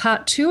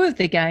 Part two of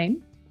the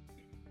game,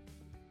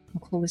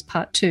 I'll call this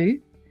part two,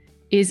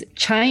 is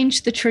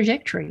change the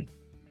trajectory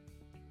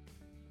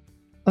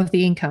of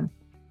the income.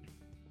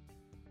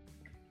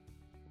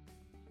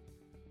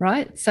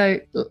 Right? So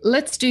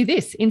let's do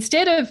this.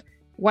 Instead of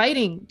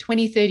waiting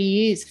 20, 30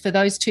 years for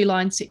those two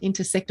lines to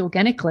intersect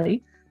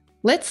organically,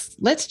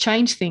 let's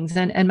change things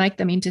and make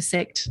them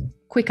intersect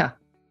quicker.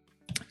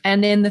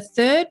 And then the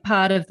third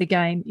part of the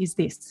game is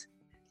this.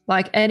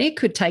 And it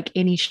could take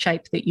any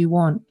shape that you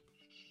want,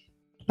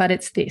 but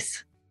it's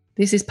this.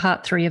 This is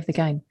part three of the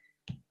game.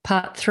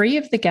 Part three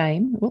of the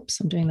game, whoops,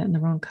 I'm doing that in the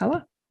wrong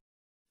color.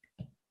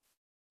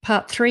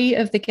 Part three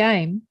of the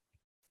game.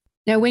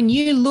 Now, when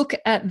you look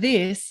at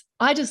this,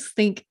 I just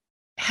think,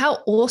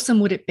 how awesome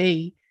would it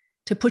be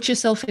to put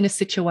yourself in a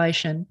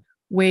situation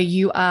where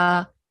you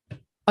are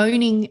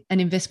owning an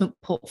investment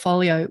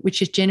portfolio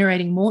which is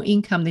generating more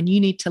income than you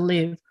need to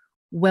live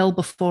well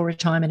before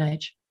retirement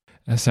age?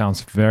 That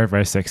sounds very,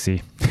 very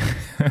sexy.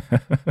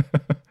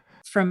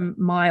 From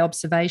my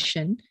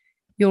observation,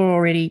 you're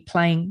already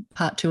playing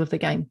part 2 of the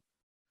game.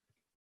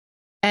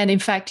 And in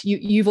fact,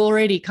 you've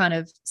already kind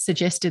of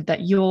suggested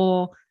that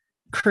you're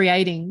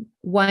creating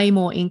way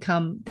more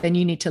income than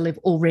you need to live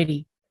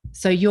already.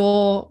 So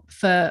you're,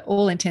 for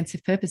all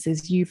intensive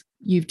purposes,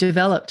 you've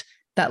developed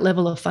that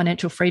level of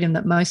financial freedom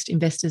that most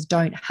investors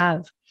don't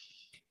have.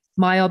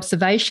 My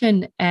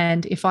observation,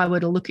 and if I were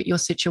to look at your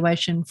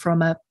situation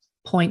from a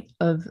point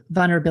of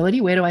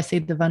vulnerability, where do I see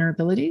the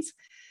vulnerabilities?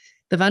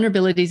 The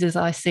vulnerabilities, as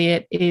I see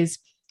it, is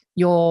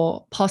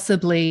you're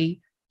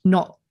possibly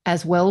not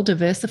as well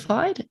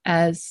diversified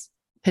as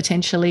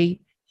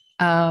potentially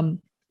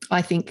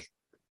I think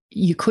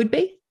you could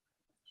be.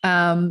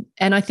 And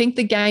I think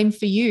the game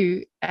for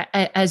you,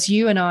 as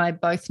you and I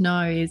both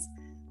know, is,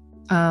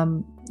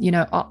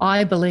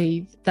 I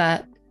believe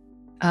that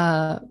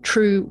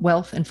true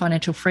wealth and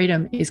financial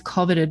freedom is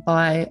coveted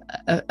by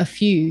a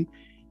few,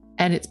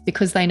 and it's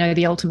because they know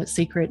the ultimate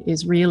secret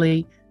is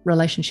really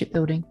relationship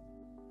building.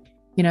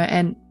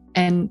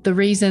 And the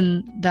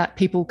reason that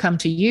people come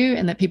to you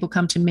and that people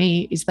come to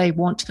me is they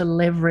want to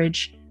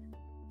leverage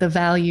the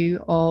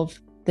value of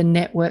the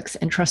networks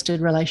and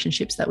trusted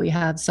relationships that we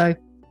have. So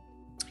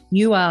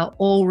you are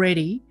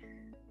already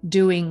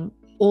doing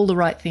all the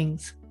right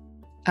things.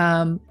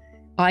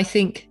 I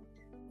think,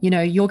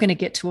 you're going to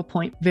get to a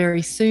point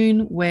very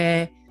soon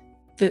where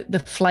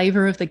the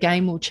flavor of the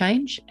game will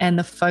change and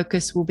the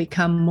focus will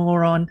become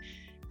more on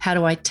how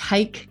do I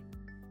take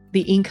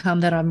the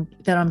income that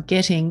I'm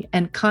getting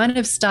and kind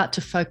of start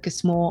to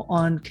focus more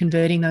on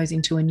converting those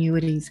into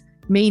annuities,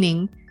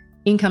 meaning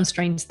income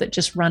streams that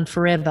just run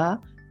forever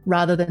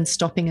rather than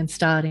stopping and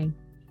starting.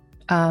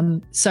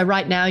 So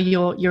right now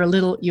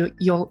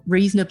you're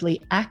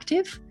reasonably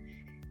active.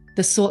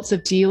 The sorts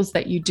of deals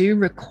that you do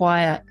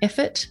require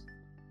effort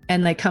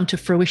and they come to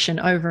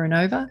fruition over and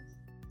over.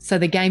 So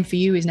the game for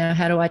you is now,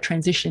 how do I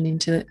transition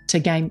into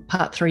game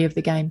part 3 of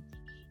the game?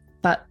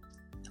 But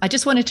I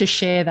just wanted to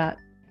share that.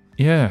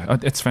 Yeah,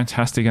 it's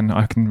fantastic, and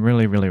I can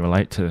really, really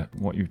relate to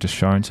what you've just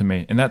shown to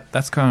me. And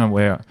that's kind of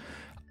where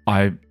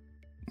my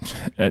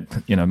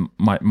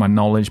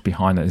knowledge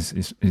behind it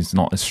is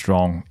not as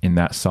strong in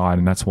that side,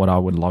 and that's what I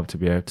would love to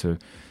be able to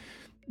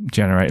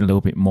generate a little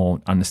bit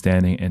more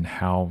understanding in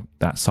how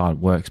that side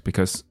works,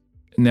 because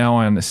now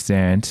I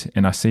understand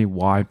and I see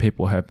why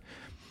people have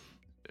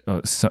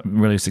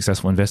really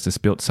successful investors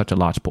built such a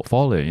large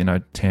portfolio,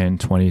 10,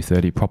 20,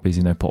 30 properties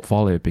in their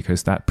portfolio,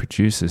 because that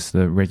produces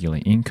the regular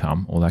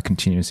income or that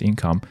continuous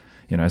income.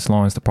 As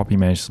long as the property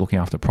manager is looking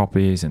after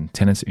properties and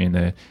tenants are in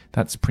there,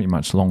 that's pretty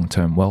much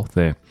long-term wealth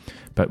there.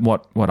 But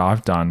what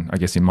I've done, I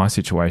guess, in my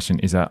situation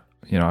is that,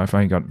 I've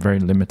only got very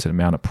limited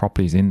amount of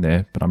properties in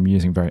there, but I'm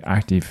using very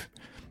active,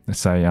 let's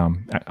say,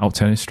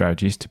 alternative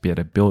strategies to be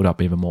able to build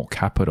up even more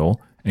capital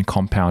and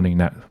compounding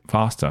that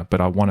faster. But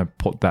I want to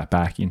put that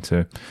back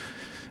into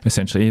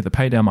essentially either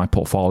pay down my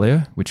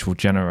portfolio, which will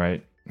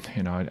generate,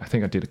 I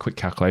think I did a quick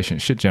calculation.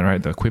 It should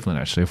generate the equivalent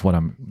actually of what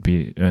I'm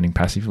be earning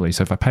passively.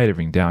 So if I paid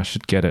everything down, I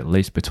should get at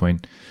least between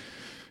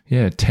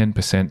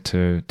 10%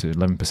 to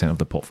 11% of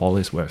the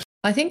portfolio's worth.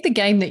 I think the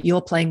game that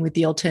you're playing with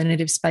the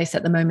alternative space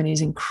at the moment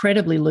is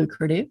incredibly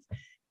lucrative,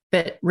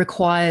 but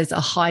requires a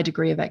high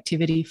degree of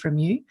activity from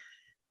you.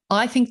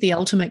 I think the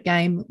ultimate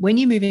game, when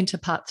you move into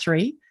part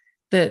 3,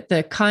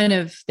 the kind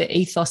of the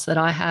ethos that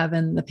I have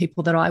and the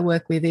people that I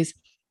work with is,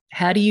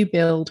 how do you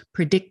build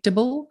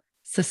predictable,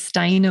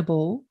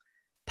 sustainable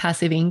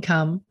passive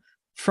income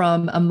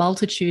from a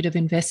multitude of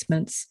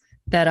investments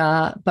that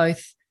are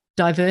both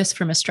diverse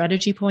from a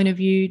strategy point of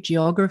view,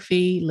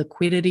 geography,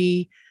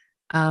 liquidity,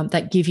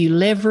 that give you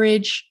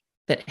leverage,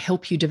 that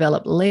help you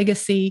develop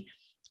legacy.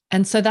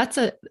 And so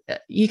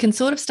you can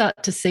sort of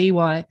start to see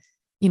why,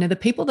 the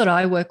people that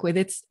I work with,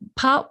 it's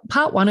part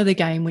 1 of the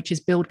game, which is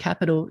build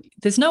capital.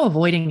 There's no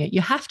avoiding it. You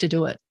have to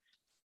do it.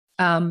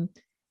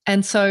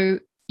 And so,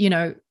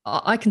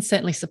 I can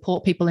certainly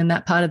support people in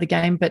that part of the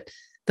game, but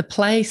the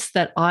place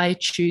that I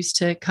choose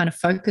to kind of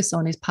focus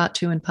on is part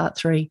 2 and part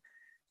 3,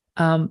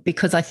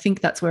 because I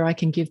think that's where I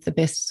can give the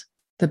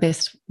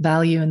best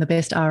value and the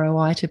best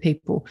ROI to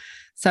people.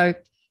 So,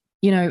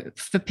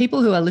 for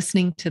people who are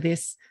listening to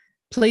this,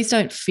 please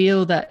don't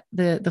feel that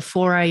the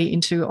foray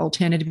into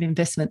alternative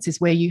investments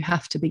is where you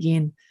have to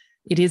begin.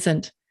 It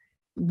isn't.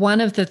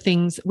 One of the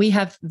things we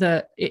have,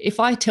 if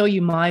I tell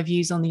you my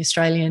views on the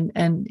Australian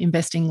and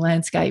investing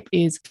landscape,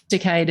 is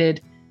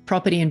sophisticated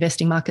property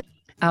investing market.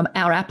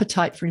 Our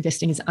appetite for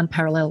investing is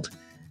unparalleled.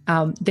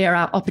 There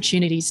are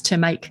opportunities to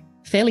make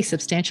fairly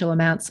substantial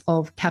amounts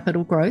of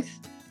capital growth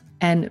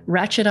and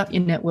ratchet up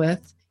your net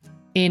worth.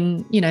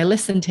 In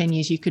less than 10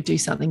 years, you could do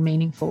something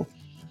meaningful.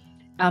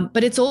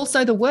 But it's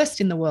also the worst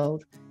in the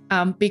world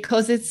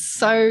because there's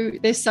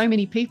so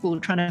many people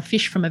trying to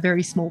fish from a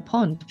very small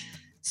pond.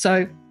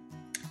 So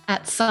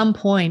at some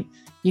point,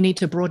 you need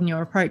to broaden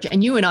your approach.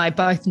 And you and I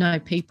both know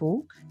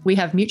people, we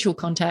have mutual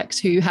contacts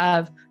who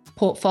have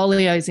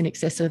portfolios in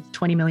excess of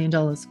 $20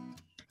 million.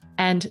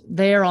 And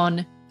they're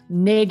on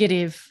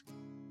negative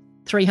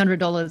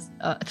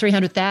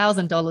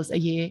 $300,000 a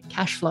year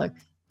cash flow,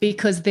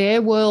 because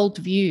their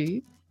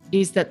worldview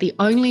is that the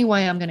only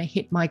way I'm going to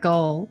hit my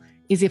goal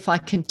is if I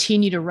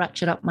continue to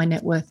ratchet up my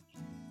net worth.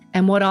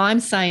 And what I'm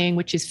saying,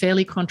 which is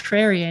fairly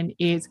contrarian,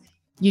 is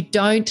you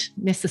don't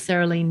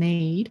necessarily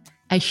need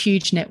a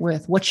huge net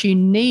worth. What you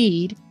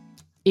need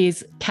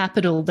is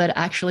capital that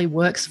actually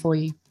works for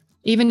you,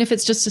 even if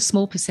it's just a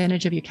small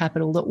percentage of your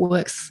capital that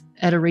works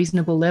at a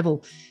reasonable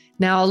level.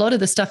 Now, a lot of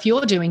the stuff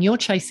you're doing, you're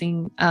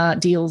chasing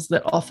deals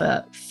that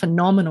offer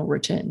phenomenal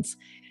returns.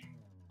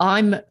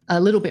 I'm a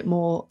little bit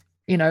more,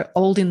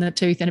 old in the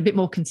tooth and a bit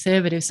more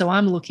conservative. So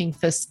I'm looking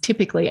for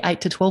typically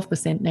 8 to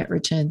 12% net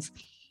returns.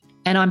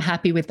 And I'm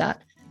happy with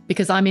that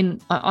because I'm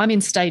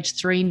in stage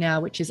 3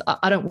 now, which is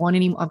I don't want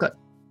any. I've got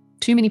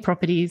too many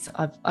properties.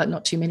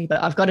 Not too many,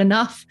 but I've got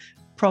enough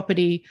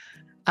property.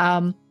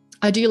 I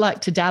do like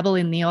to dabble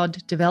in the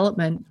odd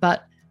development,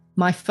 but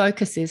my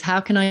focus is how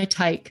can I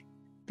take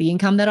the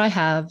income that I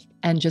have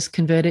and just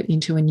convert it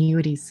into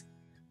annuities.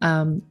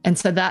 And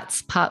so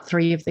that's part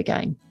 3 of the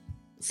game.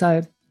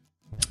 So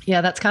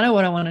yeah, that's kind of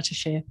what I wanted to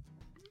share.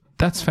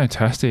 That's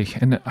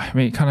fantastic. And I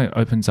mean, it kind of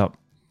opens up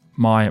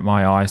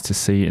my eyes to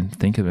see and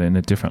think of it in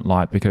a different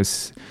light,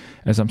 because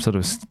as I'm sort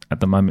of at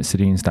the moment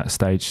sitting in that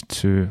stage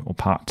 2 or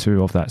part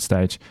 2 of that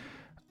stage,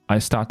 I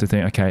start to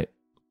think, okay,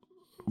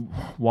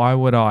 why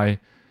would I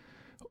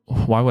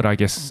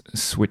guess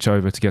switch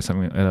over to get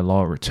something at a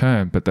lower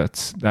return? But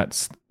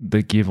that's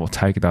the give or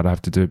take that I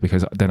have to do,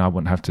 because then I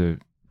wouldn't have to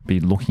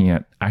be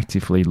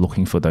actively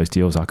looking for those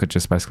deals. I could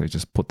just basically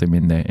just put them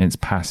in there, and it's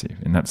passive.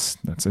 And that's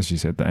as you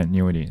said, the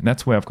annuity. And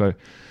that's where I've got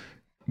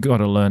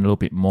to learn a little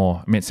bit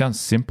more. I mean, it sounds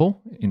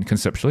simple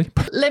conceptually.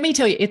 Let me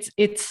tell you,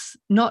 it's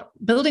not,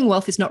 building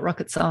wealth is not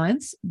rocket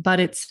science, but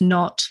it's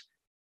not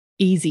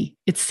easy.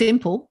 It's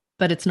simple,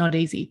 but it's not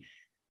easy.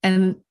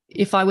 And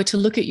if I were to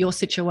look at your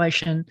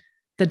situation,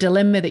 the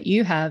dilemma that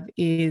you have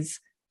is,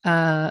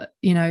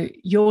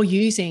 you're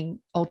using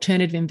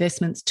alternative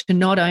investments to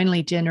not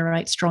only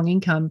generate strong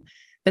income,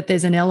 but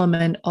there's an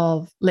element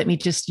of, let me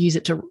just use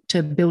it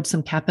to build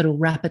some capital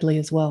rapidly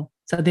as well.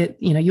 So that,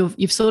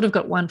 you've sort of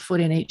got one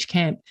foot in each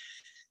camp.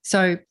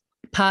 So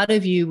part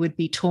of you would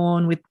be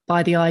torn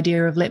by the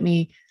idea of let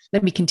me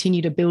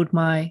continue to build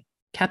my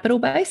capital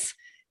base.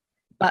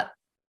 But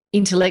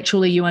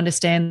intellectually, you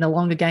understand the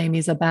longer game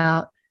is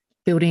about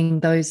building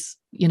those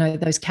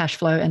cash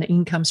flow and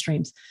income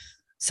streams.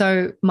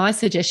 So my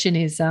suggestion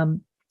is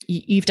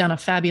you've done a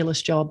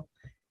fabulous job.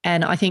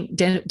 And I think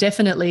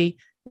definitely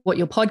what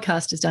your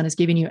podcast has done is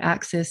given you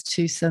access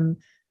to some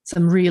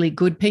really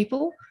good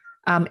people.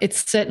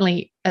 It's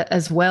certainly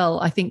as well,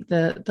 I think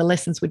the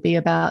lessons would be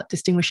about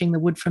distinguishing the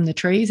wood from the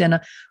trees.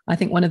 And I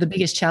think one of the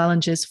biggest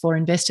challenges for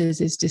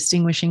investors is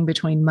distinguishing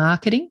between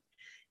marketing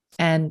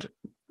and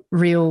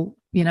real,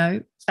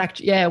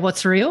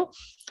 what's real.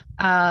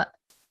 And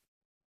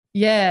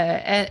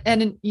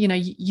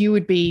you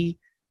would be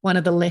one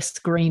of the less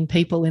green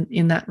people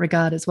in that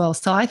regard as well.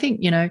 So I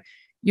think,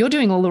 you're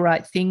doing all the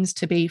right things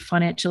to be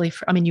financially,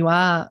 you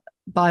are,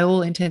 by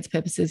all intents and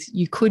purposes,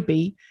 you could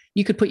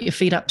put your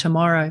feet up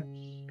tomorrow.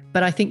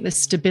 But I think the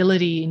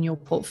stability in your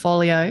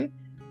portfolio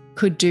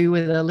could do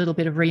with a little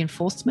bit of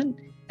reinforcement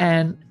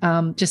and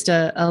just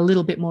a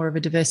little bit more of a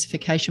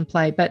diversification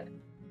play. But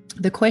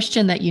the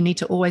question that you need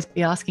to always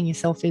be asking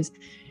yourself is,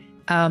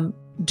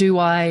 do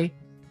I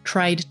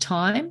trade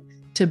time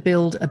to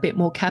build a bit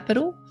more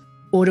capital,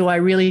 or do I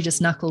really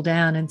just knuckle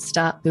down and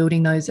start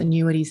building those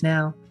annuities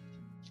now?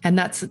 And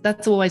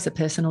that's always a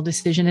personal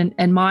decision.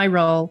 And my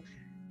role,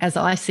 as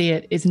I see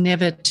it, is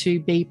never to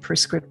be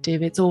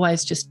prescriptive. It's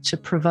always just to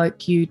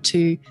provoke you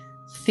to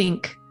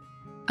think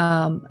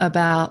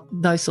about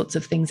those sorts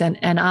of things and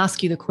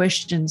ask you the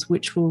questions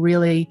which will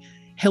really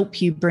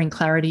help you bring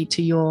clarity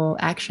to your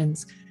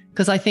actions.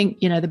 Because I think,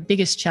 the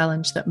biggest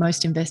challenge that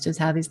most investors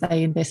have is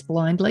they invest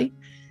blindly.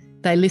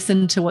 They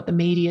listen to what the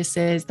media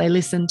says. They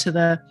listen to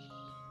the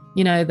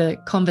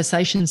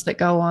conversations that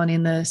go on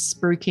in the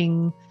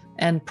spruiking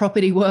and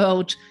property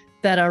world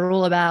that are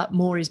all about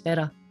more is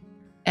better.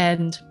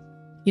 And,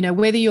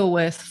 whether you're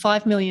worth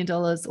 $5 million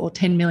or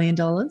 $10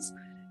 million,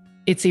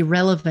 it's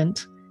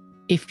irrelevant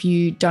if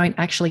you don't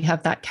actually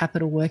have that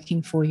capital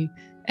working for you.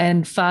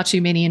 And far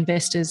too many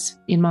investors,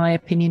 in my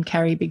opinion,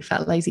 carry big,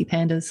 fat, lazy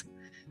pandas,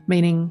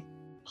 meaning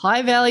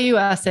high value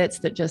assets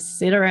that just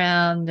sit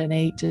around and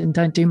eat and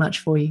don't do much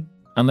for you.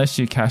 Unless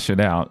you cash it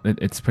out,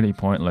 it's pretty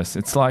pointless.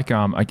 It's like,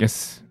 I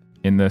guess,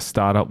 in the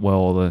startup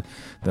world,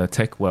 the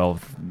tech world,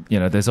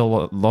 there's a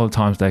lot of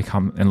times they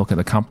come and look at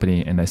the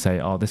company and they say,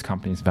 oh, this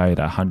company is valued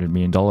at $100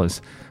 million.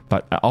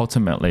 But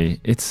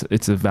ultimately,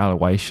 it's a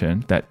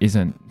valuation that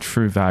isn't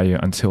true value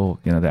until,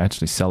 they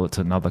actually sell it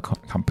to another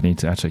company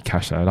to actually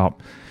cash that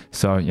up.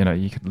 So,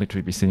 you could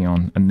literally be sitting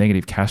on a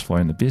negative cash flow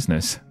in the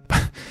business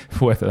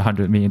worth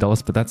 $100 million,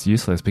 but that's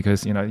useless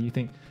because, you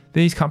think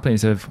these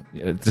companies have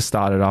just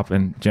started up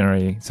and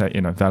generating, say,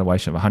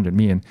 valuation of 100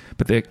 million,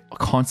 but they're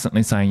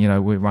constantly saying,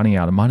 we're running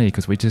out of money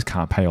because we just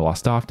can't pay all our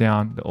staff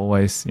down. They're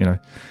always,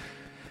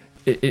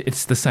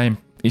 it's the same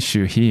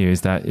issue here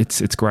is that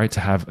it's great to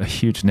have a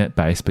huge net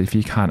base, but if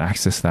you can't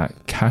access that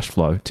cash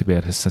flow to be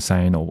able to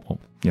sustain or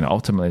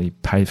ultimately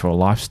pay for a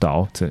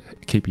lifestyle to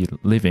keep you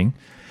living,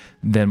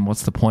 then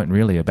what's the point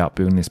really about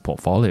building this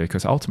portfolio?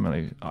 Because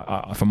ultimately,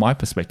 from my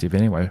perspective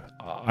anyway,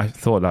 I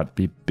thought I'd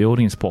be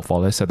building this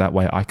portfolio so that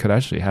way I could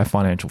actually have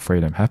financial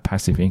freedom, have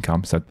passive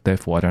income, so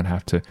therefore I don't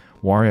have to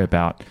worry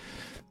about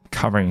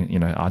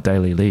covering our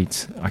daily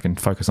needs. I can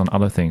focus on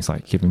other things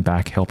like giving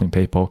back, helping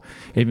people,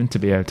 even to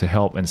be able to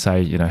help and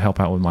say, help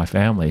out with my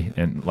family.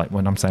 And like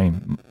when I'm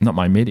saying not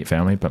my immediate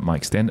family, but my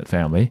extended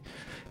family,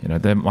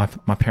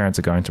 my parents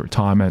are going to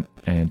retirement,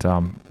 and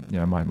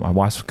my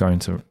wife's going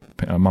to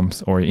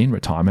mum's already in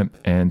retirement,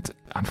 and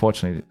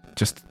unfortunately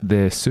just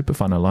their super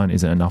fund alone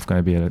isn't enough going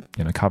to be able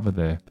to cover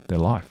their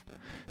life.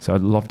 So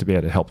I'd love to be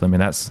able to help them.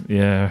 And that's,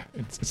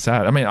 it's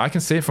sad. I mean, I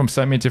can see it from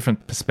so many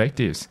different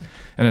perspectives.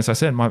 And as I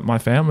said, my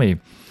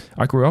family,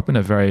 I grew up in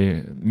a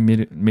very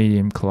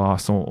medium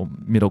class or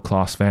middle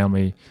class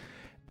family,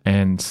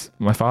 and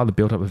my father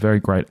built up a very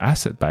great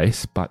asset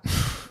base, but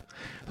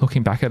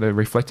looking back at it,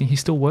 reflecting, he's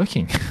still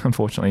working,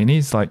 unfortunately. And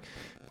he's like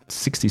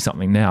 60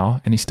 something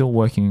now, and he's still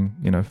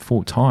working,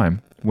 full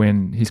time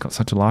when he's got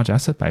such a large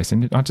asset base.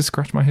 And I just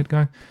scratched my head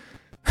going,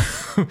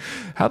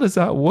 how does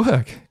that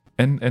work?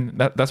 And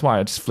that's why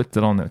I just flipped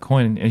it on that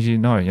coin. And as you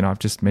know, I've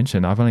just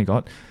mentioned, I've only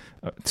got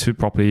 2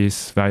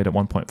 properties valued at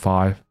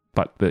 1.5,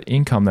 but the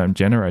income that I'm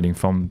generating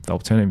from the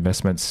alternative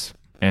investments,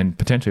 and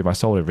potentially if I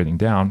sold everything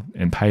down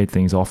and paid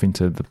things off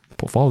into the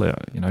portfolio,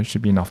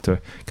 should be enough to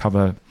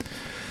cover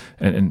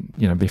and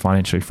be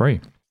financially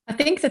free. I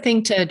think the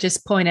thing to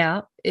just point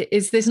out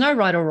is there's no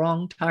right or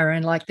wrong,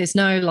 Tyrone. Like there's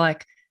no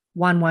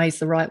one way is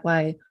the right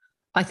way.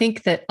 I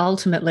think that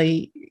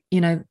ultimately,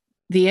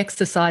 the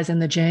exercise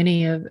and the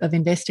journey of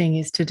investing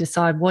is to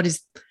decide what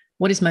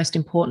is most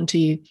important to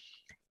you,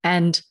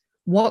 and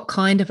what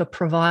kind of a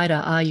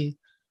provider are you?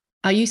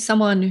 Are you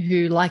someone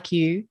who, like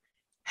you,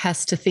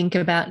 has to think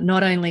about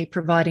not only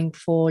providing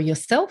for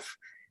yourself,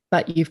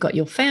 but you've got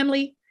your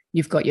family,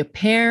 you've got your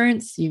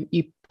parents, you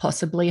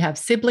possibly have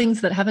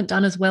siblings that haven't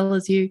done as well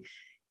as you.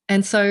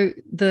 And so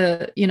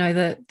the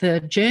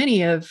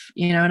journey of,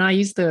 and I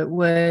use the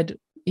word,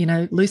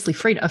 loosely,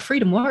 a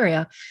freedom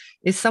warrior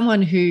is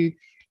someone who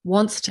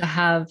wants to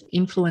have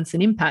influence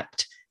and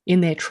impact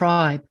in their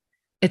tribe.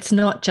 It's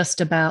not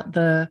just about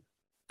the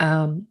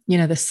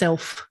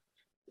self,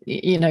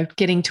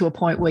 getting to a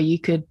point where you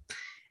could,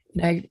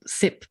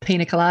 sip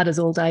pina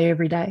coladas all day,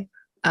 every day.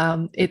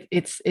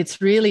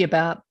 It's really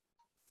about,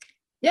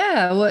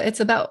 it's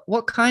about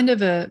what kind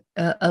of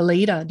a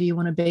leader do you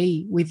want to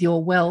be with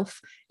your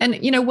wealth? And,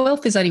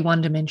 wealth is only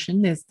one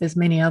dimension. There's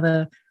many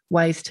other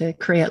ways to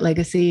create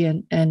legacy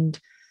and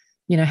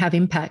have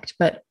impact.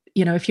 But,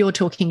 if you're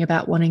talking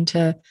about wanting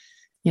to,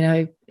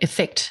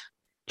 affect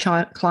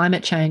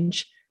climate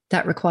change,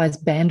 that requires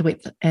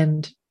bandwidth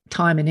and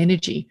time and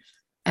energy.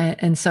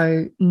 And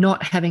so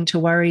not having to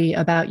worry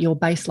about your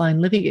baseline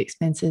living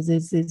expenses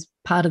is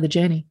part of the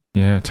journey.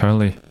 Yeah,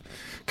 totally.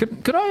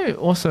 Could I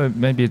also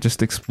maybe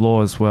just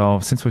explore as well,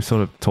 since we've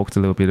sort of talked a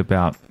little bit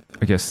about,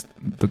 I guess,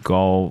 the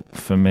goal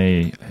for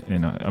me,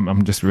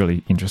 I'm just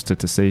really interested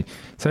to see,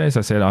 say, as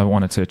I said, I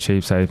wanted to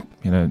achieve, say,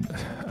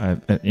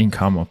 an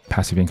income or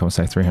passive income,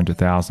 say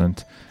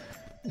 300,000,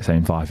 say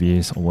in 5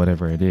 years or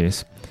whatever it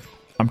is.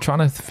 I'm trying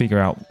to figure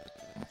out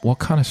what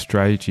kind of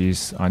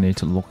strategies I need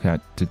to look at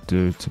to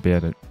do to be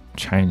able to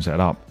change that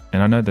up.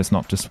 And I know there's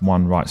not just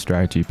one right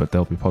strategy, but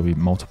there'll be probably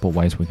multiple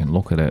ways we can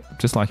look at it.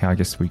 Just like how I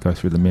guess we go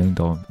through the $1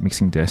 million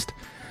mixing desk,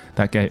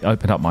 that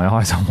opened up my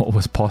eyes on what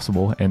was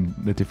possible and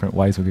the different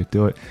ways we could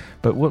do it.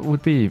 But what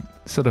would be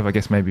sort of, I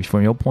guess, maybe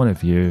from your point of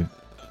view,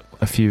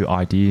 a few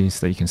ideas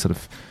that you can sort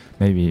of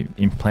maybe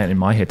implant in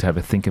my head to have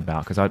a think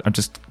about? Because I'm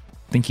just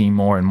thinking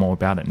more and more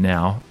about it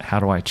now. How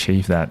do I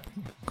achieve that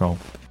goal?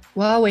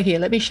 While we're here,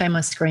 let me share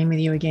my screen with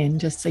you again,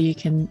 just so you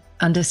can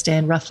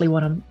understand roughly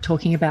what I'm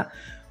talking about.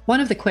 One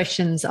of the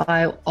questions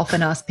I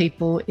often ask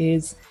people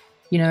is,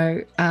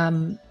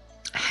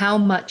 how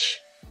much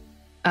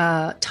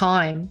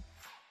time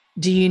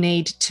do you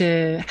need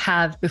to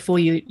have before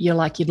you'd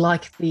like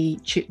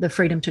the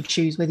freedom to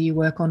choose whether you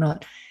work or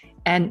not?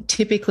 And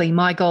typically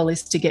my goal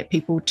is to get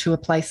people to a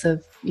place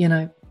of,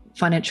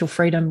 financial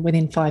freedom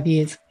within 5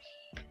 years.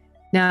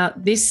 Now,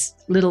 this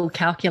little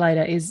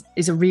calculator is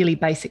a really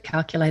basic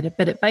calculator,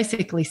 but it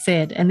basically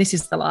said, and this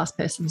is the last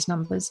person's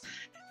numbers,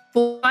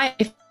 if I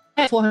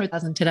had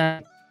 400,000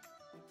 today,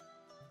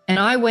 and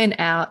I went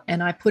out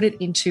and I put it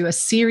into a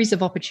series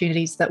of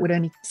opportunities that would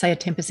only say a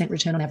 10%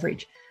 return on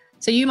average.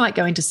 So you might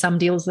go into some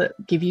deals that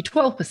give you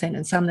 12%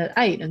 and some that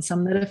are 8 and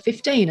some that are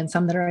 15 and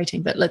some that are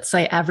 18, but let's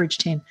say average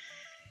 10.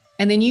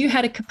 And then you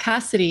had a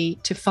capacity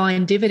to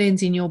find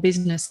dividends in your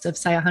business of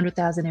say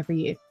 100,000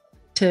 every year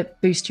to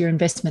boost your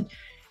investment.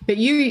 But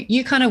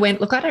you kind of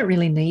went, look, I don't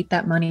really need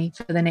that money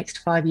for the next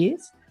 5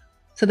 years.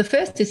 So the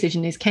first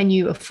decision is, can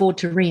you afford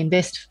to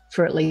reinvest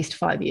for at least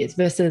 5 years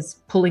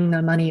versus pulling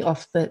the money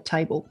off the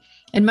table?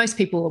 And most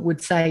people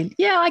would say,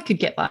 yeah, I could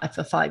get by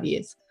for 5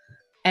 years.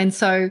 And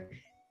so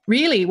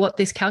really what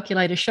this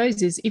calculator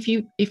shows is if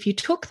you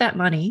took that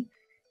money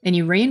and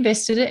you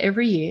reinvested it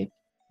every year,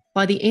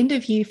 by the end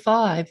of year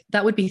 5,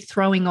 that would be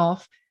throwing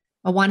off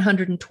a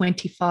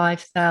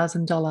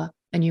 $125,000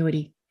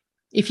 annuity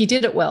if you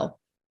did it well.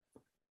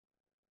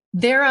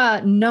 There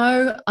are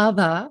no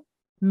other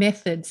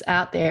methods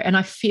out there, and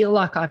I feel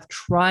like I've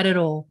tried it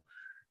all.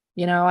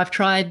 I've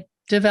tried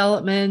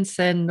developments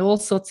and all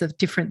sorts of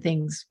different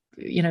things,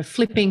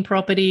 flipping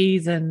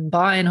properties and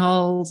buying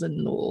holes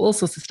and all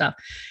sorts of stuff.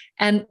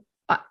 And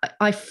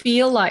I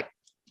feel like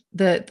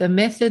the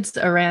methods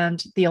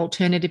around the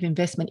alternative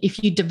investment,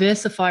 if you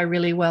diversify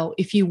really well,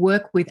 if you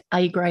work with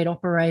A-grade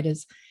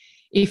operators,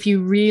 if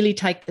you really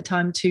take the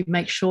time to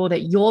make sure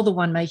that you're the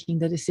one making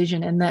the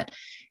decision and that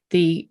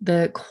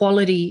the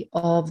quality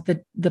of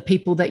the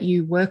people that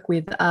you work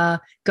with are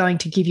going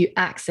to give you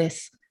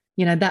access,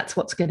 that's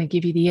what's going to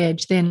give you the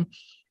edge, then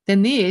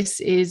this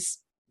is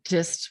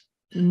just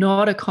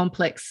not a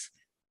complex.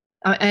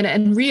 And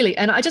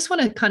I just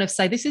want to kind of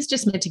say this is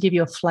just meant to give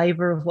you a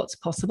flavor of what's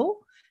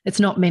possible. It's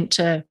not meant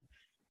to.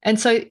 And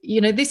so,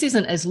 this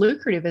isn't as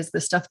lucrative as the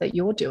stuff that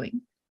you're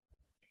doing,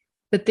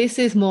 but this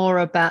is more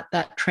about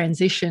that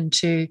transition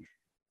to,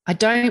 I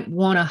don't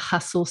want to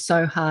hustle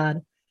so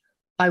hard.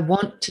 I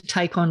want to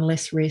take on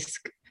less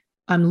risk.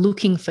 I'm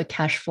looking for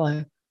cash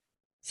flow.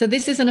 So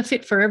this isn't a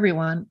fit for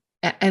everyone.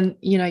 And,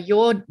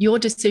 your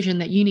decision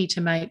that you need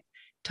to make,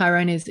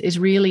 Tyrone, is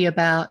really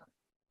about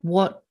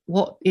what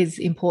is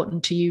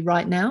important to you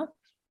right now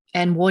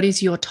and what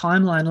is your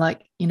timeline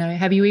like.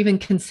 Have you even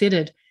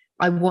considered,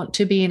 I want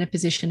to be in a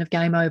position of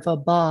game over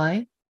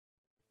by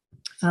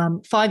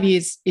 5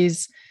 years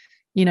is,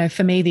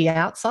 for me, the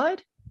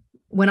outside.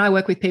 When I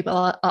work with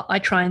people, I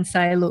try and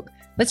say, look,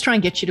 let's try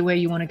and get you to where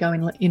you want to go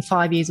in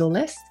 5 years or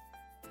less.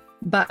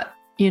 But,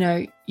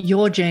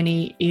 your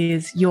journey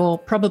is you're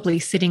probably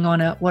sitting on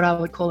what I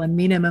would call a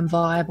minimum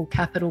viable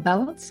capital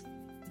balance.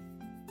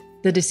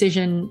 The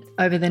decision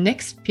over the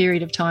next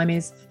period of time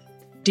is,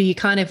 do you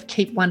kind of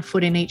keep one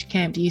foot in each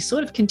camp? Do you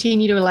sort of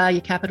continue to allow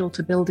your capital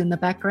to build in the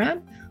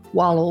background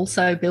while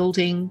also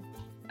building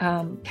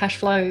cash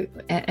flow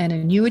and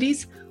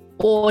annuities?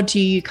 Or do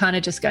you kind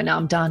of just go, no,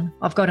 I'm done.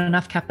 I've got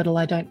enough capital.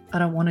 I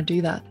don't want to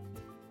do that.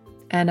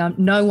 And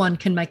no one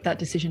can make that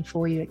decision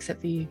for you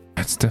except for you.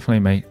 It's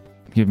definitely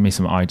given me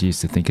some ideas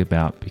to think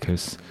about,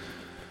 because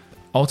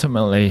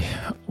ultimately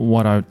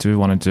what I do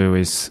want to do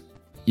is,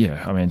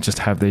 just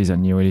have these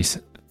annuities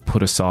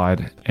put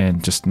aside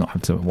and just not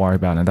have to worry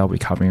about it. And they'll be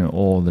covering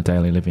all the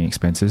daily living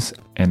expenses,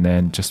 and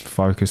then just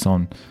focus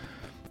on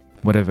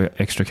whatever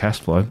extra cash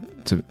flow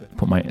to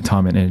put my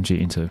time and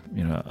energy into,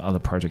 other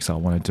projects I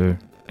want to do.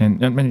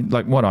 And I mean,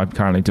 like what I'm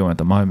currently doing at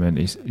the moment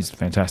is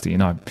fantastic.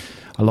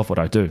 I love what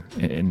I do.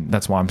 And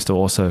that's why I'm still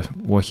also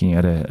working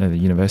at a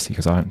university,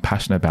 because I'm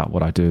passionate about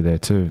what I do there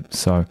too.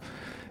 So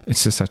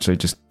it's just actually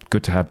just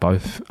good to have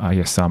both, I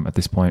guess, at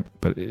this point.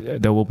 But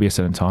there will be a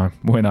certain time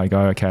when I go,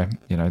 okay,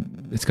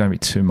 it's going to be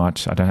too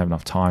much. I don't have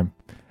enough time.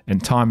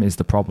 And time is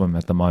the problem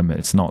at the moment.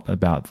 It's not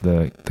about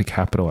the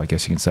capital, I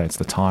guess you can say. It's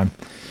the time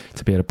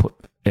to be able to put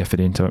effort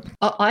into it.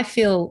 I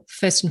feel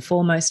first and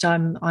foremost,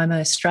 I'm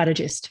a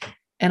strategist.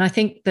 And I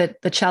think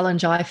that the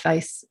challenge I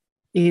face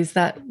is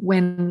that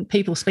when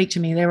people speak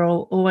to me, they're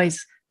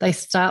always, they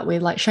start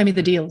with like, show me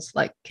the deals.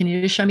 Like, can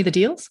you just show me the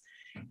deals?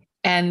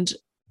 And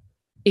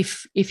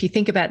if you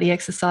think about the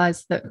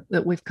exercise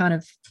that we've kind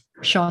of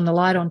shone the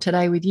light on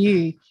today with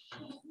you,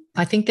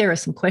 I think there are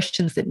some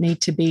questions that need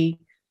to be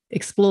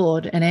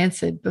explored and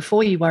answered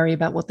before you worry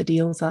about what the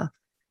deals are.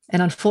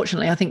 And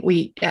unfortunately, I think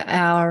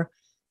our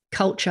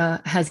culture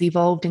has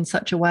evolved in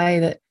such a way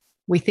that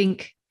we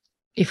think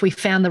if we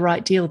found the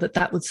right deal,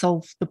 that would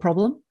solve the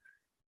problem.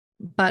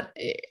 But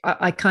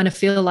I kind of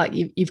feel like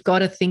you've got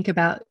to think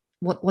about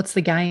what's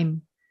the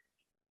game?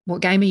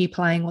 What game are you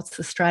playing? What's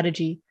the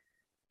strategy?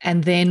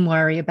 And then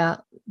worry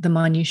about the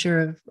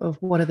minutiae of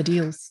what are the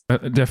deals.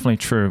 Definitely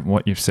true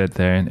what you've said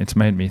there. And it's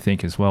made me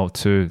think as well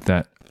too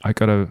that I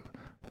got to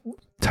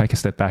take a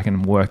step back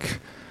and work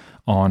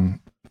on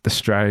the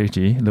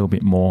strategy a little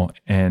bit more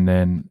and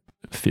then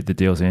fit the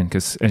deals in.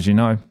 Because as you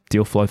know,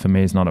 deal flow for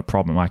me is not a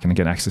problem. I can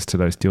get access to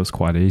those deals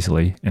quite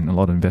easily. And a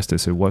lot of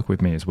investors who work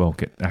with me as well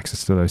get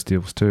access to those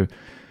deals too.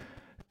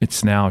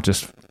 It's now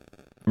just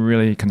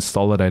really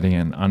consolidating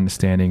and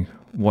understanding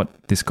what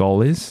this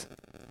goal is,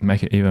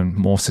 make it even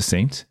more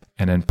succinct,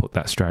 and then put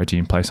that strategy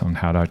in place on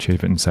how to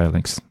achieve it in, say, the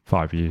next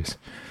 5 years.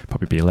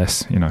 Probably be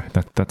less,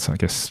 that's, I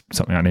guess,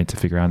 something I need to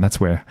figure out. And that's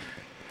where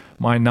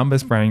my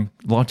numbers brain,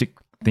 logic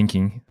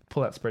thinking,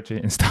 pull out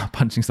spreadsheet and start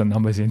punching some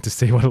numbers in to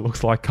see what it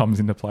looks like comes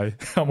into play.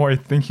 I'm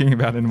already thinking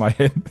about it in my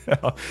head,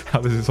 how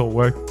does this all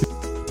work?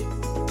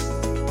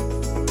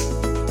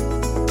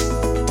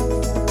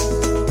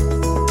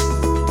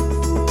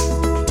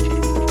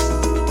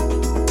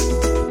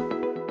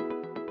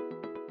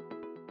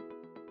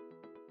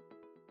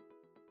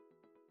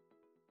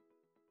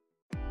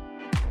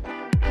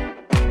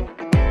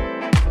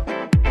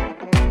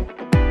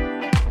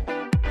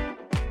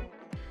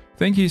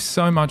 Thank you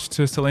so much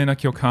to Selena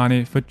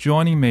Kilcarney for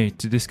joining me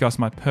to discuss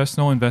my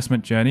personal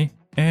investment journey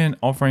and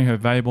offering her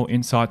valuable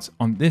insights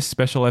on this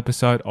special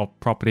episode of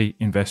Property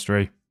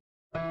Investory.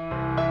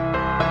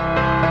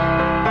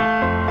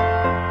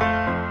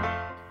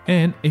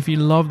 And if you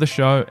love the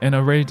show and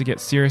are ready to get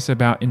serious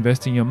about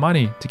investing your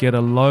money to get a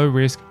low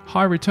risk,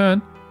 high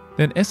return,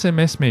 then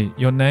SMS me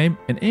your name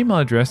and email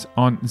address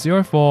on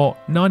 04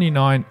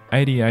 99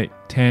 88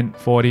 10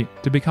 40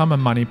 to become a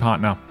money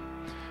partner.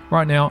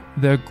 Right now,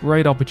 there are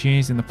great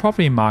opportunities in the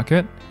property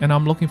market, and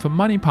I'm looking for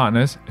money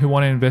partners who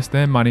want to invest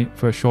their money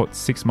for a short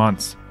 6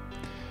 months.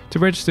 To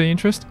register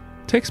interest,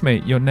 text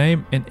me your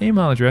name and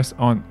email address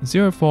on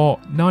 04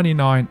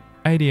 99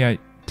 88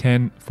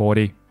 10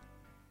 40.